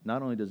someone,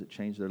 not only does it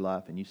change their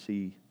life, and you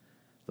see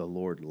the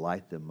Lord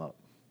light them up,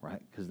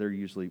 right? Because they're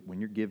usually, when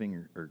you're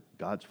giving or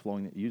God's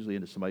flowing it usually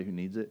into somebody who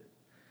needs it,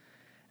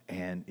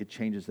 and it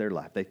changes their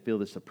life. They feel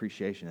this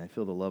appreciation. They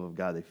feel the love of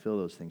God. They feel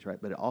those things, right?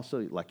 But it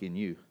also, like in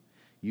you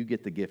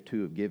get the gift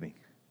too of giving,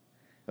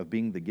 of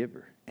being the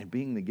giver. And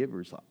being the giver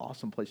is an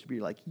awesome place to be.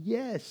 You're like,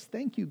 yes,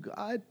 thank you,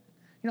 God.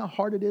 You know how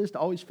hard it is to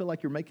always feel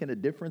like you're making a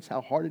difference,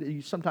 how hard it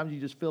is. Sometimes you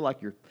just feel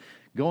like you're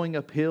going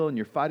uphill and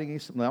you're fighting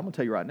against something. I'm going to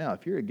tell you right now,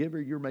 if you're a giver,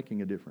 you're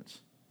making a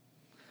difference.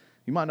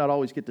 You might not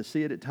always get to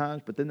see it at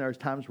times, but then there's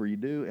times where you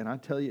do, and I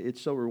tell you,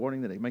 it's so rewarding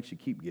that it makes you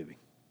keep giving.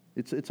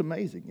 It's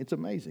amazing. It's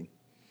amazing.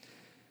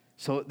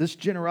 So this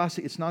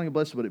generosity, it's not only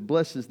blessed, but it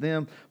blesses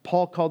them.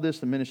 Paul called this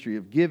the ministry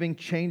of giving,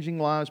 changing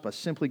lives by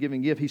simply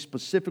giving gift. He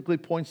specifically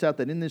points out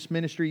that in this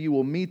ministry you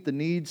will meet the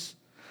needs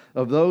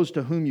of those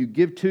to whom you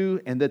give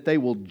to, and that they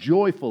will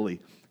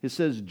joyfully, it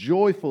says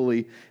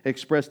joyfully,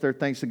 express their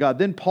thanks to God.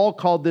 Then Paul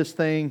called this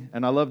thing,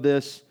 and I love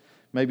this,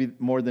 maybe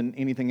more than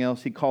anything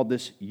else, he called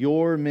this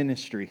your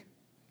ministry.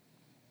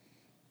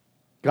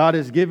 God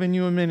has given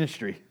you a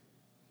ministry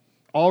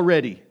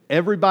already.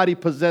 Everybody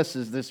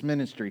possesses this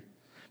ministry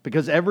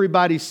because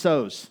everybody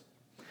sows.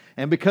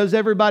 And because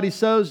everybody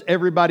sows,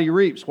 everybody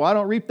reaps. Well, I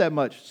don't reap that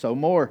much. Sow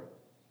more.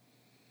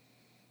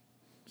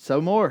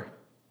 Sow more.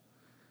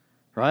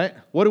 Right?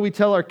 What do we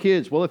tell our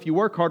kids? Well, if you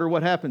work harder,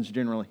 what happens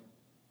generally?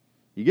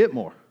 You get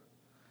more.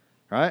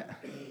 Right?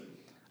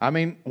 I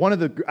mean,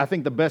 I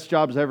think the best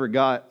jobs I ever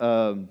got,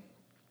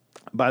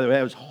 by the way,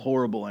 I was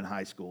horrible in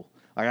high school.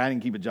 Like, I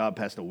didn't keep a job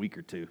past a week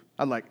or two.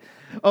 I'd like,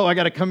 I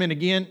got to come in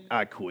again.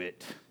 I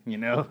quit, you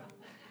know.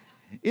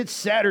 It's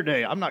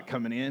Saturday. I'm not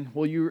coming in.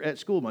 Well, you're at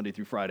school Monday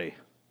through Friday.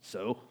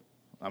 So,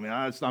 I'm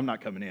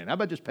not coming in. How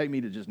about just pay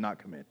me to just not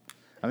come in?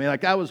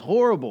 I was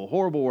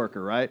horrible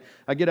worker, right?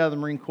 I get out of the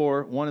Marine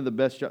Corps, one of the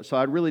best jobs. So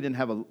I really didn't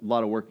have a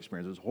lot of work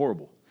experience. It was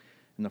horrible.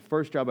 And the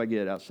first job I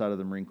get outside of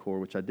the Marine Corps,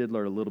 which I did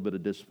learn a little bit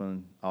of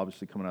discipline,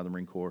 obviously coming out of the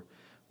Marine Corps,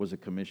 was a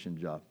commission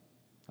job.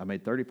 I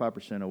made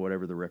 35% of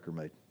whatever the wrecker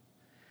made.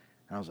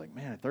 And I was like,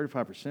 man,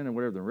 35% of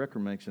whatever the wrecker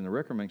makes, and the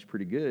wrecker makes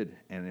pretty good.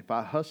 And if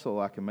I hustle,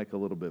 I can make a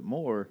little bit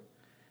more.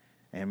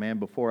 And man,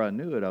 before I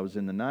knew it, I was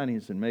in the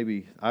 90s, and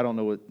maybe, I don't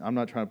know what, I'm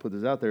not trying to put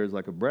this out there as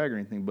like a brag or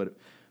anything, but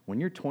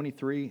when you're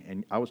 23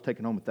 and I was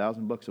taking home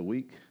 $1,000 a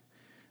week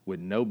with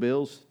no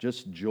bills,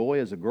 just joy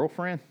as a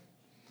girlfriend,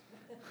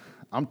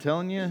 I'm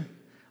telling you,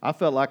 I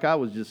felt like I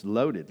was just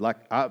loaded.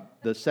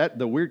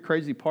 The weird,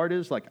 crazy part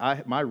is,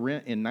 my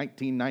rent in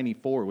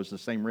 1994 was the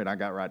same rent I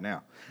got right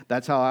now.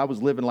 That's how I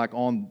was living,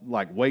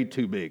 way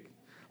too big.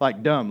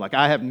 Dumb.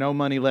 I have no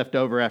money left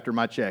over after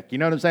my check. You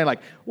know what I'm saying?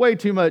 Way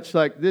too much.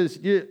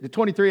 The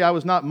 23, I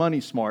was not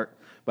money smart,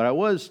 but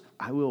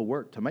I will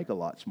work to make a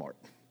lot smart.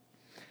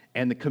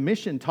 And the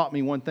commission taught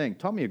me one thing,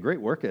 taught me a great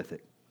work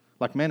ethic.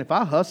 Man, if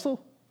I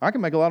hustle, I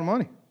can make a lot of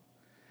money.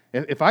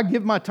 If I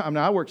give my time,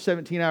 now I work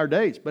 17-hour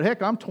days, but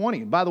heck, I'm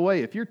 20. By the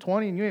way, if you're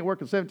 20 and you ain't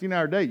working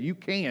 17-hour days, you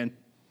can.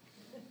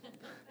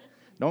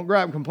 Don't go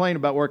out and complain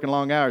about working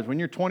long hours. When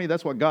you're 20,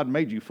 that's what God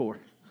made you for.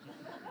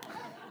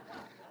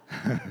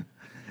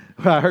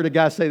 I heard a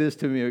guy say this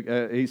to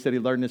me. He said he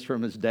learned this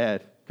from his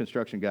dad,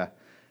 construction guy.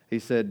 He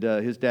said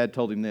his dad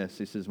told him this.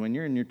 He says, when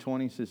you're in your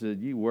 20s, he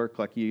said, you work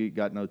like you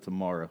got no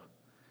tomorrow.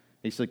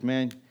 He's like,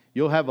 man,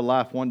 you'll have a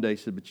life one day, he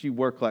said, but you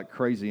work like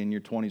crazy in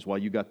your 20s while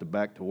you got the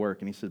back to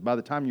work. And he says, by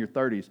the time you're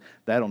 30s,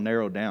 that'll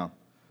narrow down.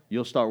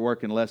 You'll start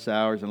working less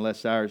hours and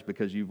less hours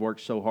because you've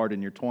worked so hard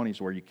in your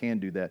 20s where you can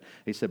do that.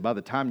 He said, by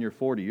the time you're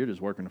 40, you're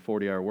just working a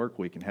 40-hour work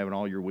week and having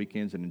all your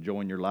weekends and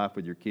enjoying your life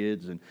with your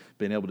kids and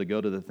being able to go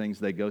to the things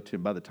they go to.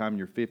 And by the time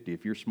you're 50,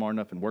 if you're smart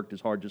enough and worked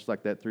as hard just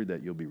like that through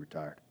that, you'll be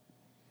retired.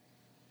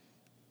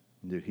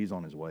 Dude, he's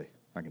on his way.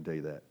 I can tell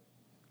you that.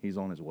 He's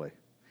on his way.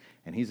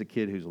 And he's a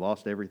kid who's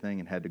lost everything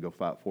and had to go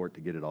fight for it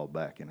to get it all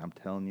back. And I'm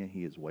telling you,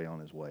 he is way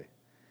on his way.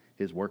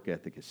 His work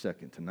ethic is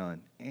second to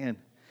none. And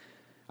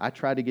I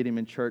tried to get him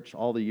in church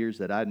all the years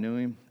that I knew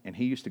him, and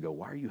he used to go,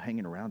 why are you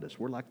hanging around us?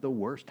 We're like the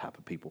worst type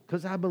of people.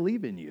 Because I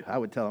believe in you. I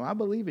would tell him, I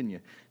believe in you.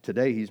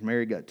 Today, he's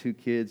married, got 2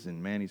 kids,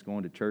 and man, he's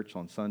going to church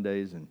on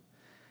Sundays, and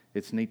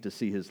it's neat to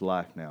see his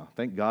life now.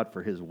 Thank God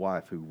for his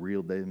wife who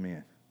reeled them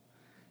in.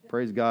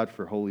 Praise God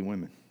for holy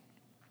women.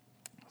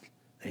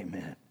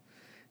 Amen.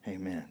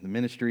 Amen. The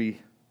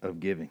ministry of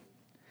giving.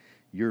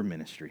 Your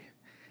ministry.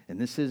 And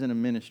this isn't a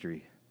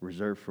ministry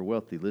reserved for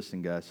wealthy.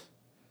 Listen, guys.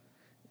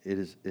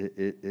 It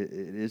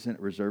isn't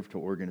reserved to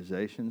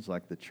organizations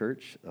like the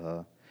church.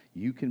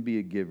 You can be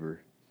a giver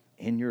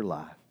in your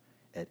life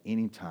at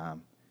any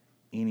time,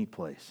 any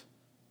place.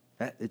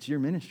 It's your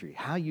ministry,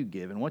 how you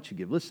give and what you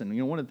give. Listen,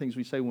 one of the things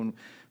we say when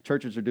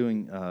churches are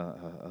doing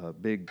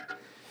big,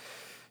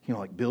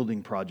 like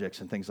building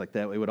projects and things like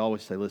that, we would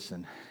always say,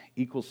 listen,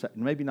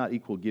 maybe not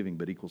equal giving,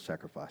 but equal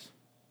sacrifice.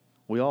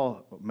 We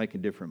all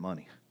making different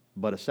money.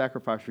 But a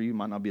sacrifice for you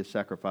might not be a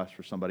sacrifice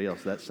for somebody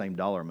else, that same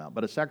dollar amount.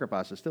 But a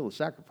sacrifice is still a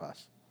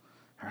sacrifice.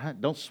 All right?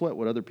 Don't sweat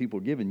what other people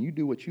are giving. You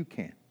do what you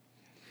can.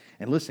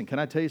 And listen, can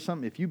I tell you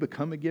something? If you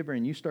become a giver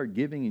and you start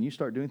giving and you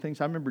start doing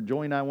things, I remember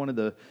Joy and I, one of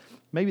the,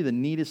 maybe the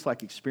neatest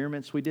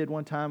experiments we did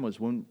one time was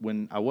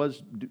when I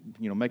was,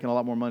 making a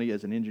lot more money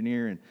as an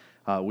engineer,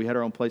 and we had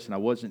our own place, and I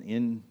wasn't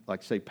in,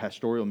 say,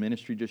 pastoral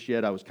ministry just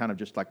yet. I was kind of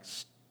just like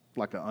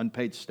an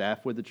unpaid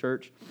staff with the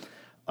church.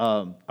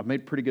 I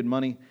made pretty good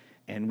money.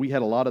 And we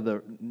had a lot of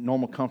the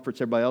normal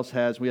comforts everybody else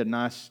has. We had a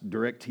nice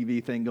direct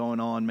TV thing going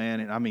on, man.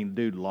 And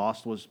dude,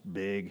 Lost was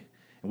big.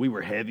 And we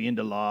were heavy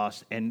into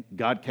Lost. And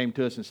God came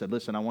to us and said,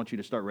 listen, I want you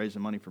to start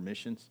raising money for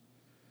missions.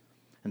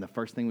 And the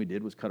first thing we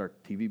did was cut our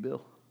TV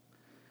bill.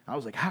 I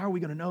was like, how are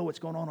we going to know what's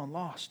going on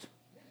Lost?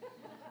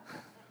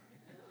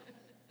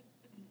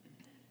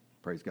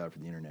 Praise God for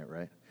the internet,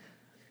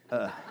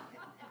 right?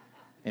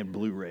 And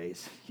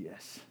Blu-rays,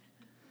 yes.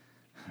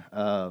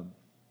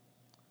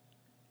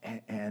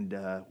 And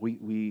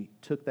we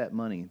took that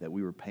money that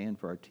we were paying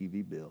for our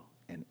TV bill,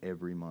 and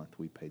every month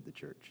we paid the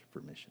church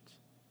for missions.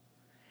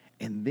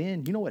 And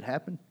then, you know what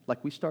happened?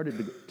 We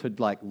started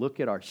to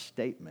look at our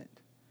statement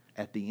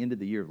at the end of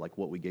the year of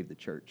what we gave the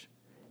church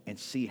and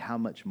see how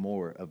much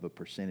more of a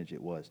percentage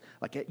it was.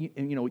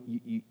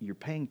 You're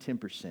paying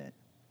 10%,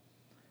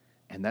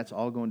 and that's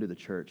all going to the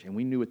church. And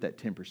we knew what that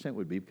 10%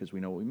 would be because we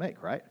know what we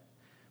make, right?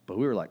 But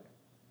we were like,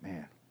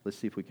 man, let's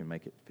see if we can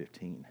make it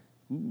 15.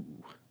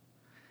 Ooh.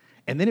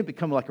 And then it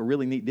became a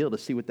really neat deal to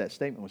see what that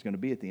statement was going to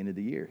be at the end of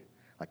the year.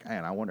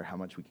 Man, I wonder how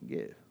much we can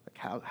give.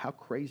 How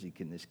crazy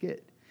can this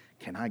get?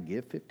 Can I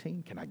give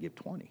 15? Can I give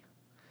 20?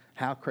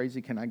 How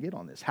crazy can I get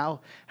on this?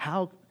 How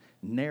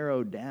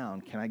narrowed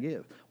down can I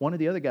give? One of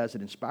the other guys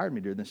that inspired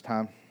me during this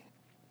time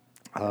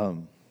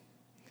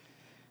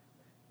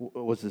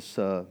was this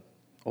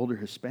older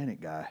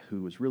Hispanic guy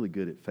who was really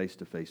good at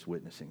face-to-face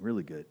witnessing,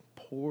 really good.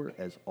 Poor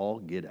as all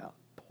get out.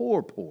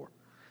 poor.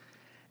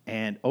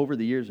 And over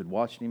the years, I'd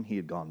watched him. He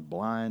had gone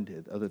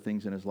blind. Other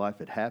things in his life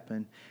had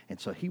happened. And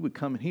so he would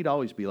come and he'd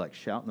always be like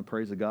shouting the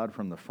praise of God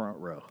from the front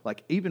row.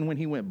 Like even when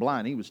he went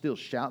blind, he was still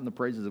shouting the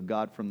praises of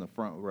God from the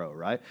front row,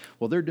 right?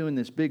 Well, they're doing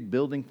this big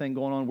building thing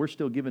going on. We're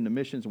still giving to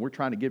missions and we're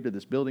trying to give to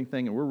this building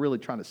thing and we're really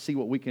trying to see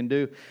what we can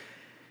do.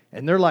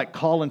 And they're like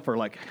calling for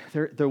like,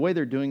 the way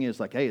they're doing it is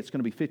like, hey, it's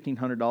going to be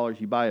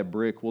 $1,500. You buy a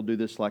brick. We'll do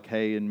this like,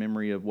 hey, in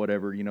memory of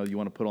whatever, you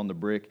want to put on the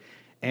brick.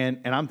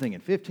 And I'm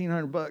thinking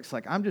 $1,500,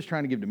 like I'm just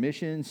trying to give to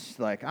missions,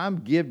 like I'm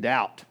gived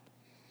out,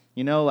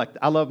 like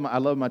I love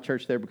my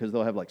church there because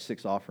they'll have like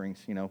 6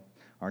 offerings,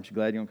 Aren't you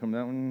glad you don't come to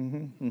that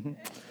one? Mm-hmm, mm-hmm.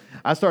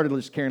 I started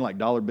just carrying like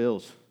dollar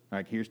bills.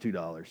 Like here's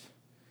 $2,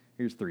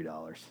 here's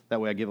 $3. That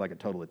way I give like a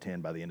total of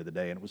 10 by the end of the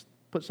day, and it was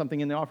put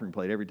something in the offering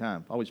plate every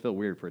time. I always felt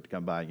weird for it to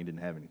come by and you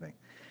didn't have anything,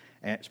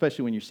 and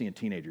especially when you're seeing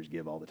teenagers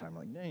give all the time.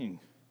 Like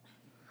dang,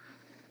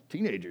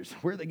 teenagers,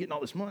 where are they getting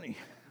all this money?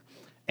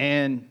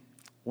 And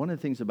one of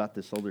the things about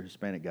this older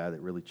Hispanic guy that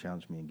really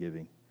challenged me in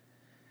giving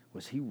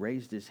was he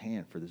raised his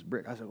hand for this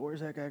brick. I said,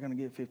 where's that guy going to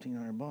get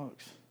 $1,500?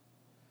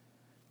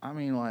 I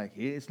mean, like,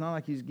 it's not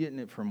like he's getting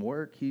it from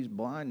work. He's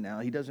blind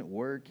now. He doesn't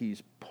work.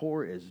 He's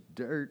poor as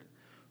dirt.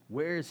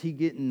 Where is he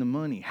getting the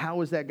money?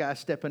 How is that guy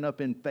stepping up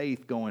in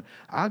faith going,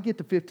 I'll get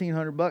the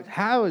 $1,500?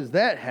 How is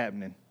that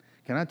happening?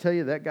 Can I tell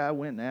you, that guy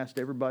went and asked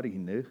everybody he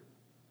knew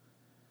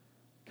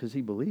because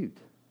he believed.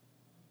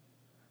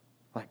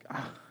 Like,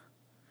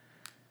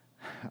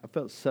 I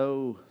felt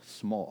so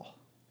small,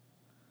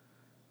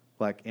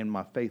 and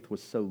my faith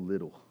was so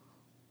little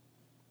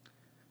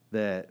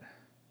that,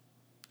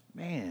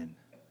 man,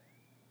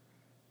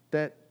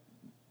 that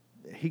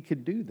he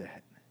could do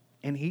that.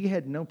 And he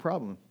had no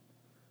problem.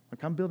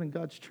 Like, I'm building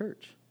God's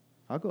church.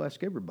 I'll go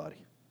ask everybody.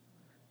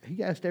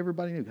 He asked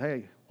everybody,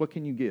 hey, what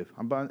can you give?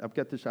 I've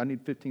got this, I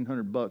need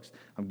 $1,500.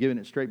 I'm giving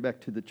it straight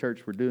back to the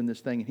church. We're doing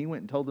this thing. And he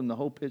went and told them the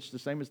whole pitch, the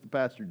same as the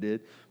pastor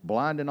did,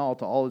 blind and all,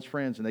 to all his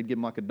friends. And they'd give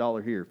him like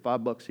 $1 here,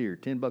 $5 here,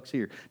 $10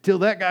 here, till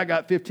that guy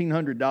got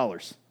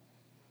 $1,500.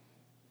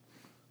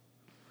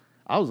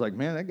 I was like,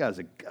 man, that guy's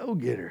a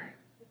go-getter.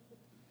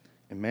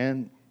 And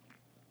man,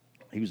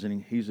 he's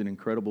an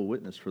incredible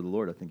witness for the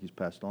Lord. I think he's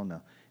passed on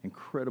now.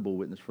 Incredible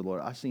witness for the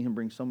Lord. I see him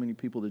bring so many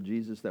people to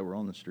Jesus that were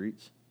on the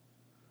streets,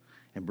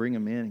 and bring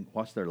them in and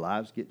watch their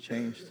lives get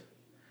changed.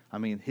 I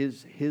mean,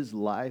 his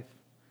life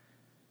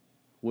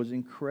was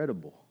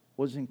incredible.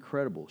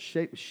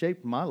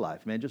 Shaped my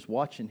life, man, just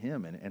watching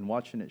him and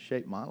watching it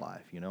shape my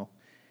life,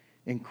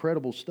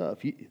 Incredible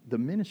stuff. The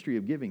ministry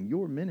of giving,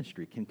 your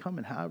ministry, can come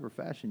in however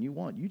fashion you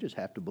want. You just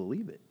have to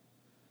believe it.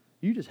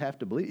 You just have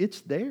to believe.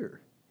 It's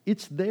there.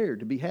 It's there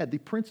to be had. The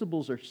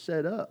principles are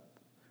set up,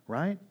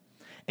 right?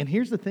 And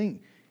here's the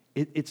thing.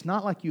 It's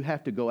not like you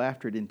have to go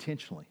after it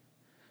intentionally.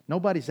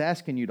 Nobody's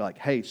asking you to like,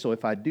 hey, so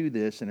if I do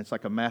this, and it's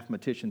like a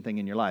mathematician thing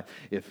in your life,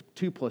 if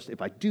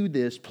I do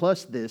this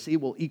plus this, it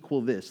will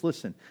equal this.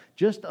 Listen,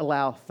 just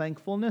allow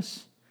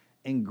thankfulness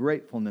and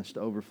gratefulness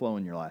to overflow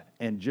in your life,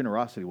 and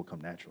generosity will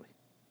come naturally.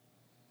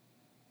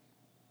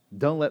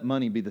 Don't let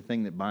money be the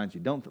thing that binds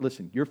you.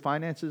 Listen, your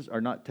finances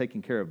are not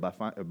taken care of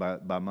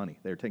by money.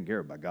 They're taken care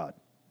of by God.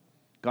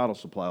 God will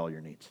supply all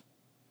your needs.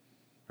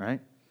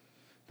 Right?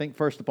 Think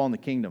first upon the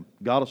kingdom.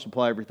 God will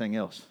supply everything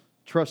else.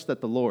 Trust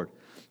that the Lord.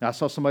 Now, I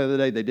saw somebody the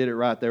other day, they did it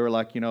right. They were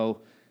like,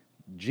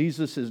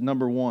 Jesus is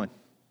number one,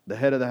 the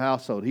head of the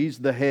household. He's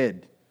the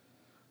head,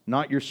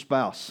 not your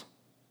spouse.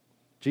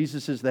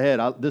 Jesus is the head.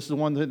 This is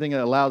one thing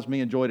that allows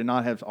me and Joy to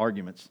not have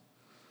arguments.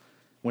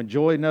 When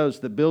Joy knows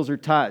the bills are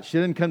tight, she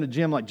didn't come to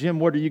Jim like, Jim,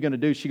 what are you going to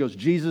do? She goes,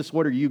 Jesus,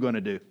 what are you going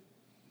to do?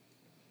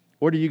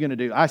 What are you going to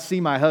do? I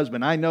see my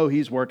husband. I know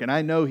he's working.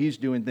 I know he's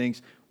doing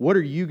things. What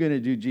are you going to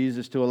do,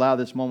 Jesus, to allow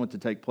this moment to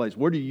take place?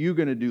 What are you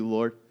going to do,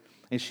 Lord?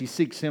 And she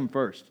seeks him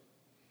first.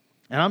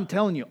 And I'm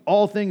telling you,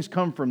 all things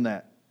come from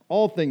that.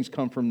 All things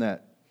come from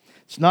that.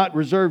 It's not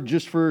reserved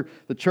just for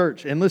the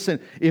church. And listen,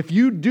 if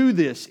you do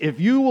this,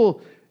 if you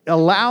will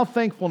allow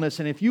thankfulness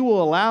and if you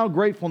will allow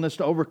gratefulness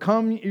to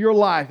overcome your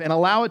life and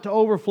allow it to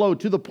overflow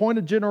to the point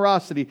of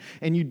generosity,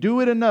 and you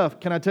do it enough,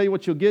 can I tell you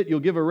what you'll get? You'll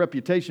give a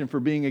reputation for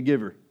being a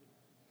giver.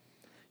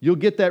 You'll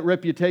get that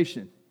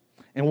reputation.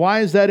 And why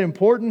is that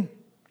important?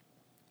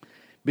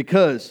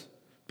 Because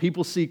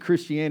people see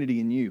Christianity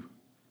in you.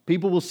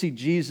 People will see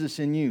Jesus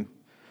in you.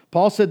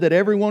 Paul said that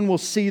everyone will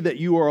see that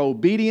you are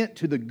obedient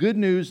to the good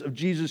news of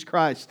Jesus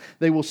Christ.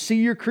 They will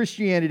see your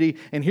Christianity,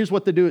 and here's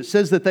what they do. It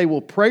says that they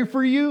will pray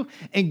for you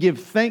and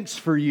give thanks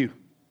for you.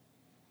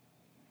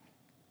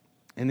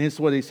 And this is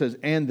what he says,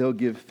 and they'll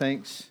give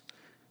thanks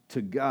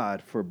to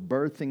God for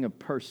birthing a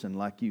person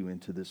like you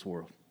into this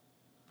world.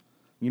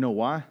 You know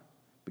why?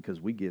 Because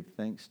we give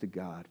thanks to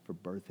God for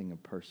birthing a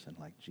person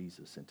like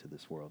Jesus into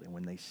this world. And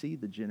when they see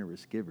the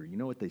generous giver, you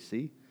know what they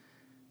see?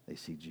 They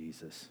see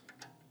Jesus.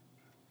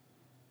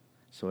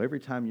 So every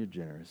time you're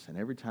generous and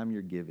every time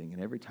you're giving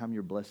and every time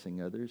you're blessing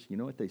others, you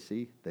know what they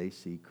see? They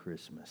see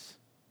Christmas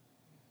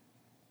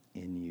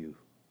in you.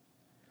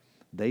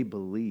 They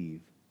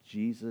believe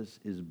Jesus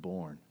is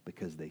born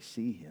because they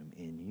see him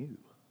in you.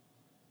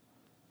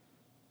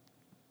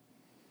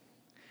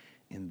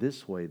 In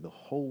this way, the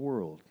whole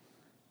world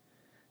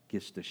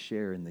gets to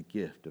share in the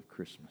gift of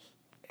Christmas.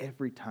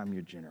 Every time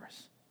you're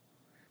generous,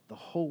 the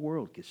whole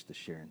world gets to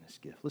share in this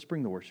gift. Let's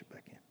bring the worship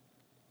back in.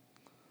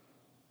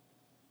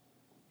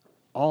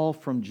 All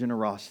from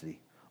generosity.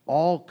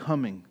 All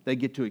coming. They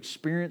get to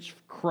experience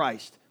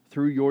Christ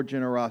through your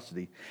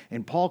generosity.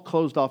 And Paul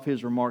closed off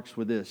his remarks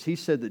with this. He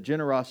said that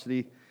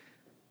generosity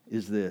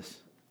is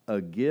this: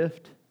 a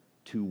gift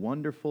too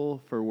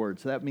wonderful for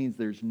words. So that means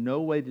there's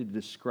no way to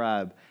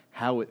describe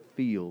how it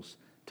feels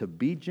to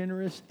be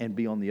generous and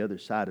be on the other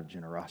side of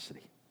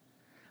generosity.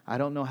 I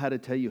don't know how to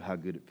tell you how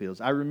good it feels.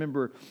 I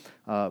remember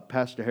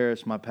Pastor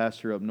Harris, my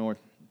pastor up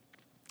north,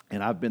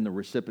 and I've been the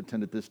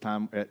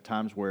recipient at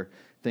times where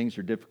things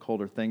are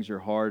difficult or things are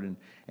hard,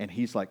 and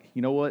he's like,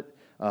 you know what?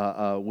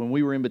 When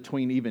we were in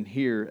between even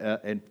here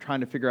and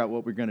trying to figure out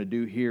what we're going to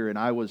do here, and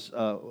I was,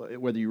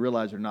 whether you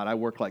realize it or not, I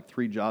worked like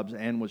 3 jobs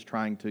and was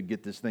trying to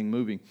get this thing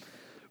moving.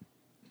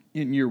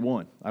 In year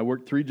 1, I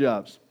worked 3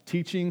 jobs.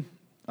 Teaching,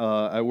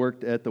 I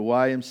worked at the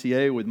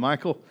YMCA with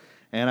Michael,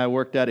 and I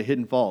worked out at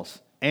Hidden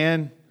Falls,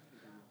 and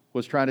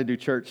was trying to do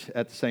church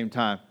at the same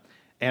time.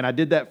 And I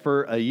did that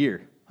for a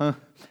year.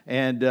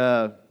 And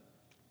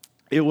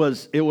it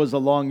was a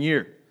long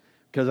year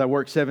because I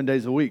worked 7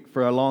 days a week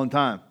for a long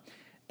time.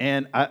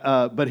 And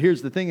but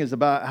here's the thing is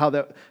about how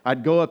that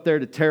I'd go up there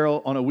to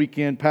Terrell on a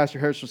weekend. Pastor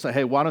Harris would say,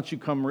 "Hey, why don't you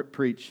come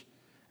preach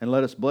and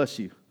let us bless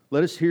you?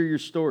 Let us hear your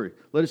story.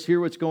 Let us hear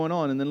what's going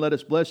on, and then let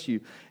us bless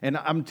you." And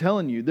I'm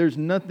telling you, there's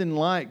nothing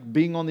like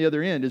being on the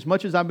other end. As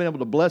much as I've been able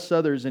to bless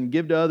others and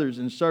give to others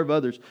and serve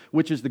others,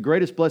 which is the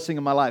greatest blessing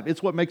of my life,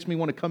 it's what makes me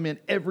want to come in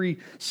every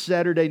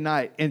Saturday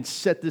night and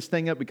set this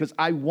thing up because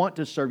I want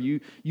to serve you.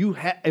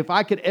 If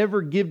I could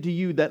ever give to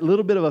you that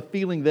little bit of a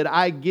feeling that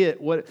I get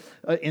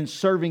in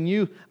serving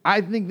you, I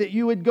think that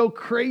you would go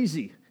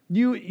crazy.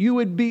 You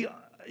would be...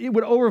 It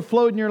would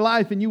overflow in your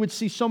life, and you would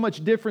see so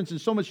much difference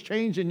and so much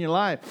change in your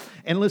life.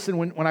 And listen,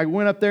 when I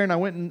went up there and I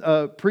went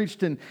and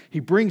preached, and he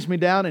brings me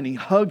down and he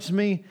hugs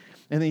me,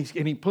 and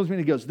he pulls me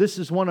and he goes, "This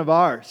is one of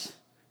ours."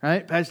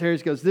 Right? Pastor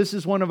Harris goes, "This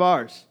is one of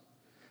ours.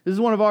 This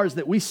is one of ours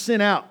that we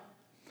sent out.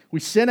 We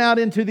sent out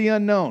into the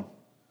unknown."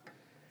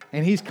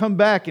 And he's come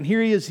back, and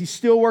here he is. He's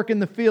still working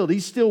the field.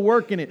 He's still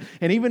working it.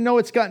 And even though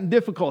it's gotten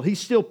difficult,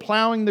 he's still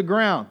plowing the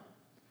ground.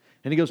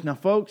 And he goes, "Now,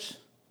 folks,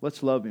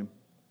 let's love him.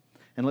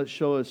 And let's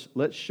show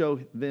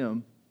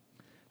them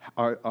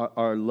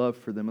our love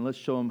for them. And let's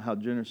show them how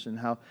generous and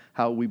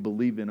how we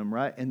believe in them,"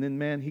 right? And then,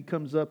 man, he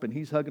comes up and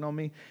he's hugging on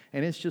me.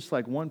 And it's just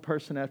like one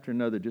person after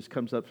another just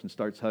comes up and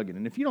starts hugging.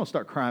 And if you don't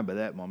start crying by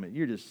that moment,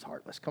 you're just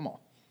heartless. Come on.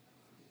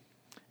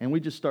 And we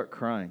just start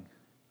crying,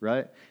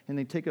 right? And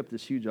they take up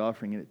this huge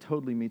offering, and it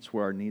totally meets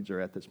where our needs are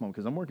at this moment.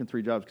 Because I'm working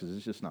 3 jobs because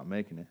it's just not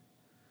making it.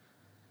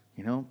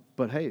 You know?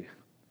 But hey,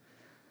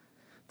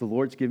 the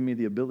Lord's given me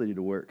the ability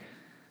to work.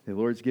 The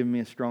Lord's given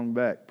me a strong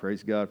back,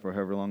 praise God, for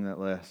however long that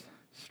lasts.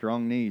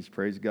 Strong knees,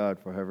 praise God,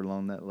 for however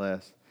long that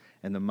lasts.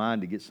 And the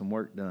mind to get some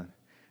work done.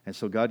 And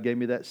so God gave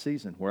me that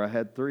season where I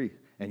had 3.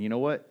 And you know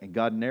what? And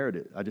God narrowed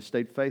it. I just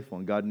stayed faithful,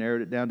 and God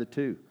narrowed it down to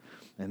 2.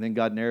 And then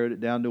God narrowed it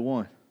down to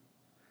 1.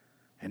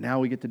 And now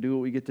we get to do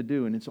what we get to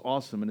do, and it's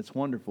awesome, and it's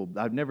wonderful.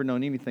 I've never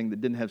known anything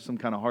that didn't have some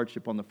kind of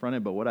hardship on the front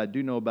end, but what I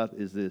do know about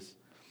is this: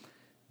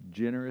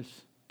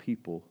 generous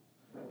people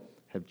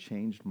have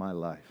changed my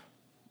life.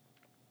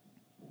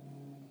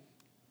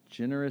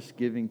 Generous,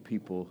 giving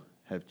people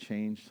have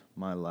changed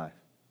my life.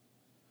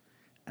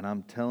 And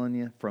I'm telling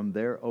you, from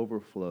their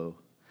overflow,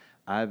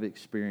 I've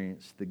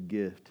experienced the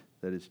gift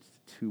that is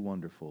too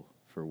wonderful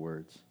for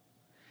words.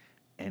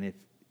 And if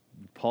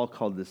Paul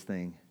called this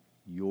thing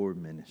your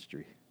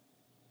ministry,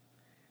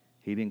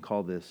 he didn't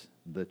call this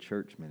the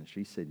church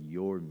ministry. He said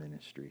your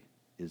ministry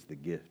is the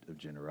gift of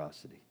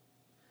generosity.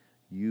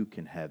 You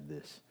can have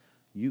this.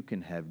 You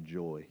can have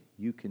joy.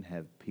 You can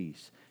have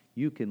peace.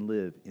 You can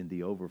live in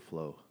the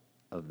overflow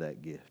of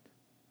that gift.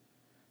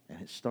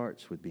 And it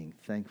starts with being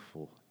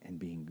thankful and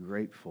being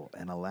grateful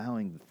and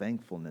allowing the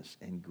thankfulness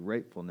and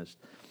gratefulness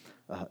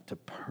to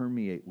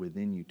permeate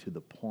within you to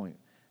the point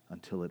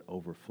until it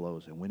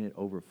overflows. And when it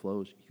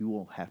overflows, you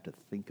won't have to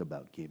think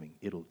about giving.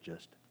 It'll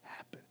just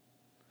happen.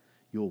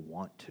 You'll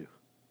want to,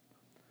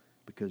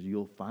 because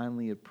you'll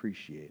finally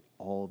appreciate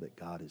all that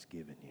God has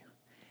given you.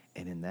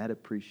 And in that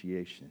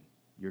appreciation,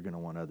 you're going to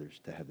want others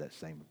to have that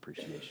same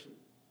appreciation.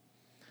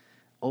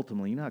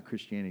 Ultimately, you know how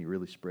Christianity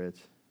really spreads?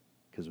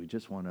 Because we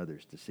just want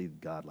others to see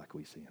God like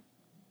we see him.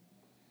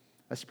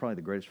 That's probably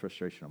the greatest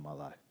frustration of my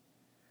life.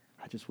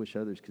 I just wish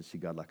others could see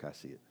God like I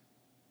see it.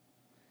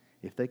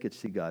 If they could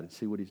see God and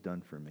see what he's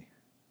done for me.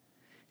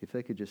 If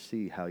they could just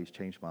see how he's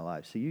changed my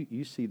life. See,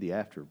 you see the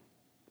after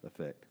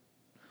effect.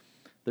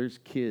 There's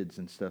kids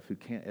and stuff who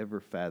can't ever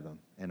fathom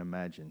and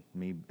imagine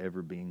me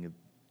ever being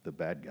the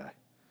bad guy.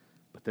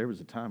 But there was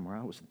a time where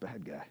I was the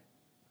bad guy.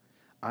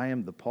 I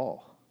am the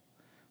Paul.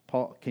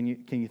 Paul, can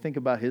you think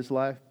about his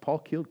life? Paul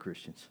killed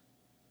Christians.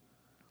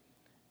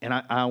 And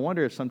I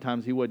wonder if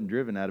sometimes he wasn't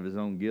driven out of his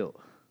own guilt.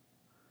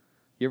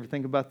 You ever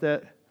think about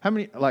that? How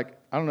many, I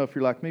don't know if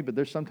you're like me, but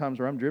there's sometimes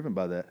where I'm driven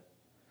by that.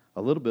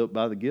 A little bit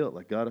by the guilt.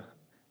 Like, God,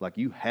 Like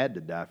you had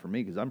to die for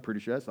me, because I'm pretty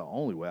sure that's the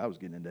only way I was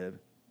getting into heaven.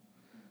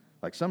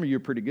 Like some of you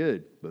are pretty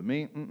good, but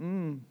me,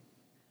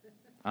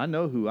 I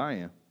know who I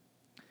am.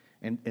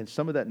 And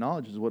some of that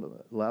knowledge is what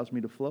allows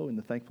me to flow in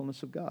the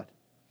thankfulness of God.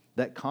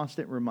 That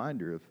constant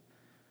reminder of,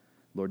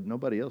 Lord,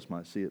 nobody else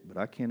might see it, but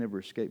I can't ever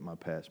escape my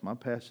past. My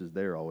past is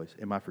there always.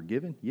 Am I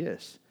forgiven?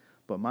 Yes.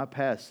 But my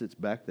past sits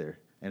back there.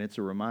 And it's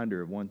a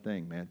reminder of one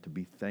thing, man, to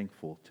be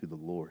thankful to the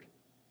Lord.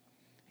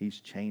 He's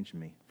changed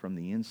me from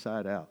the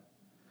inside out.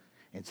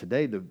 And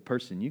today, the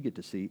person you get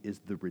to see is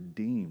the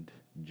redeemed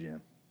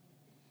Jim.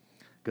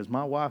 Because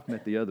my wife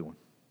met the other one.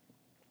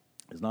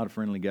 He's not a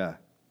friendly guy.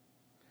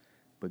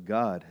 But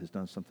God has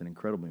done something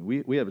incredible.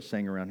 We have a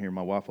saying around here,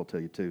 my wife will tell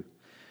you too.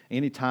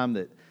 Anytime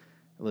that,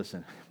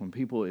 listen,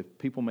 if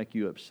people make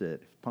you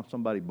upset, if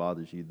somebody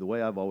bothers you, the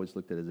way I've always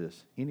looked at it is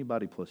this: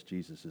 anybody plus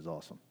Jesus is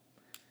awesome.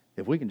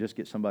 If we can just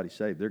get somebody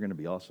saved, they're going to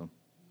be awesome.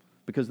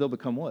 Because they'll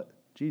become what?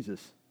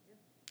 Jesus.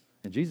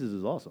 And Jesus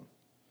is awesome.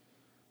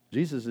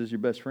 Jesus is your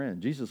best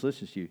friend. Jesus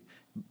listens to you.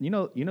 You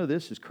know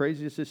this, as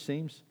crazy as this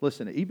seems?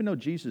 Listen, even though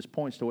Jesus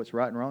points to what's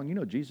right and wrong, you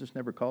know Jesus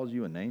never calls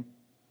you a name.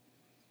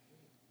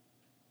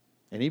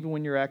 And even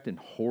when you're acting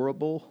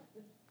horrible,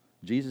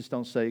 Jesus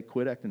don't say,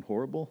 quit acting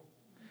horrible.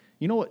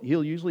 You know what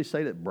he'll usually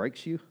say that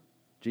breaks you?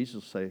 Jesus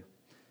will say,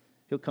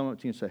 he'll come up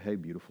to you and say, hey,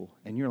 beautiful.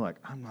 And you're like,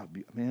 I'm not,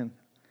 man,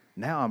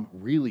 now I'm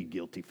really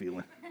guilty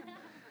feeling.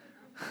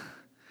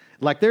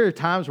 Like there are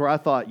times where I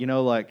thought,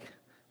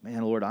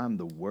 man, Lord, I'm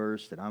the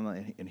worst.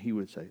 And he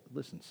would say,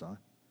 listen, son.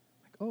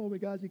 Like, oh my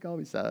God, you call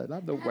me son.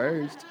 I'm the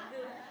worst.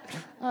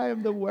 I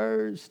am the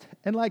worst.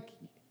 And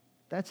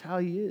that's how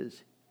he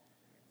is.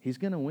 He's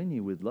going to win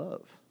you with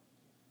love,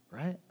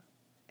 right?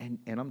 And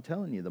I'm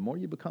telling you, the more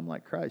you become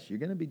like Christ, you're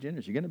going to be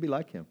generous. You're going to be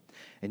like him.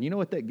 And you know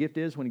what that gift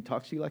is when he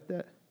talks to you like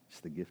that? It's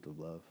the gift of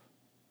love.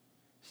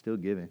 Still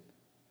giving.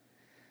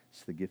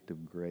 It's the gift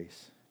of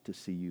grace to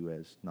see you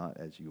as not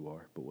as you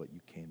are, but what you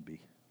can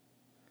be.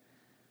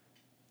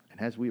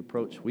 And as we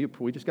approach,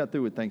 we just got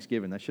through with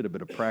Thanksgiving. That should have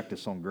been a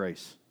practice on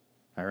grace.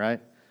 All right?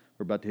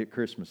 We're about to hit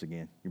Christmas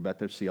again. You're about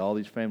to see all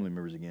these family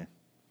members again.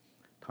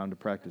 Time to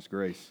practice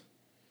grace.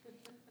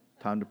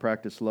 Time to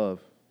practice love,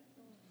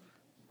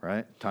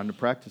 right? Time to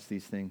practice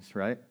these things,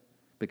 right?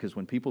 Because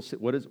when people see,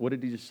 what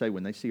did he just say?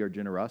 When they see our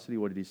generosity,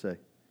 what did he say?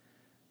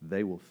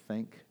 They will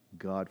thank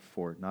God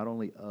for not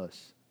only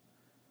us,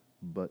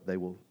 but they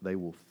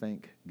will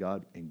thank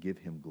God and give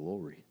him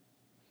glory.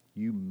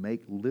 You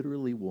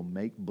literally will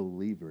make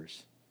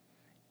believers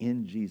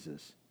in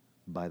Jesus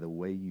by the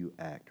way you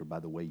act or by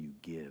the way you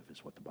give,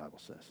 is what the Bible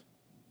says.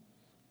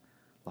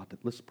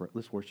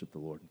 Let's worship the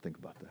Lord and think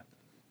about that.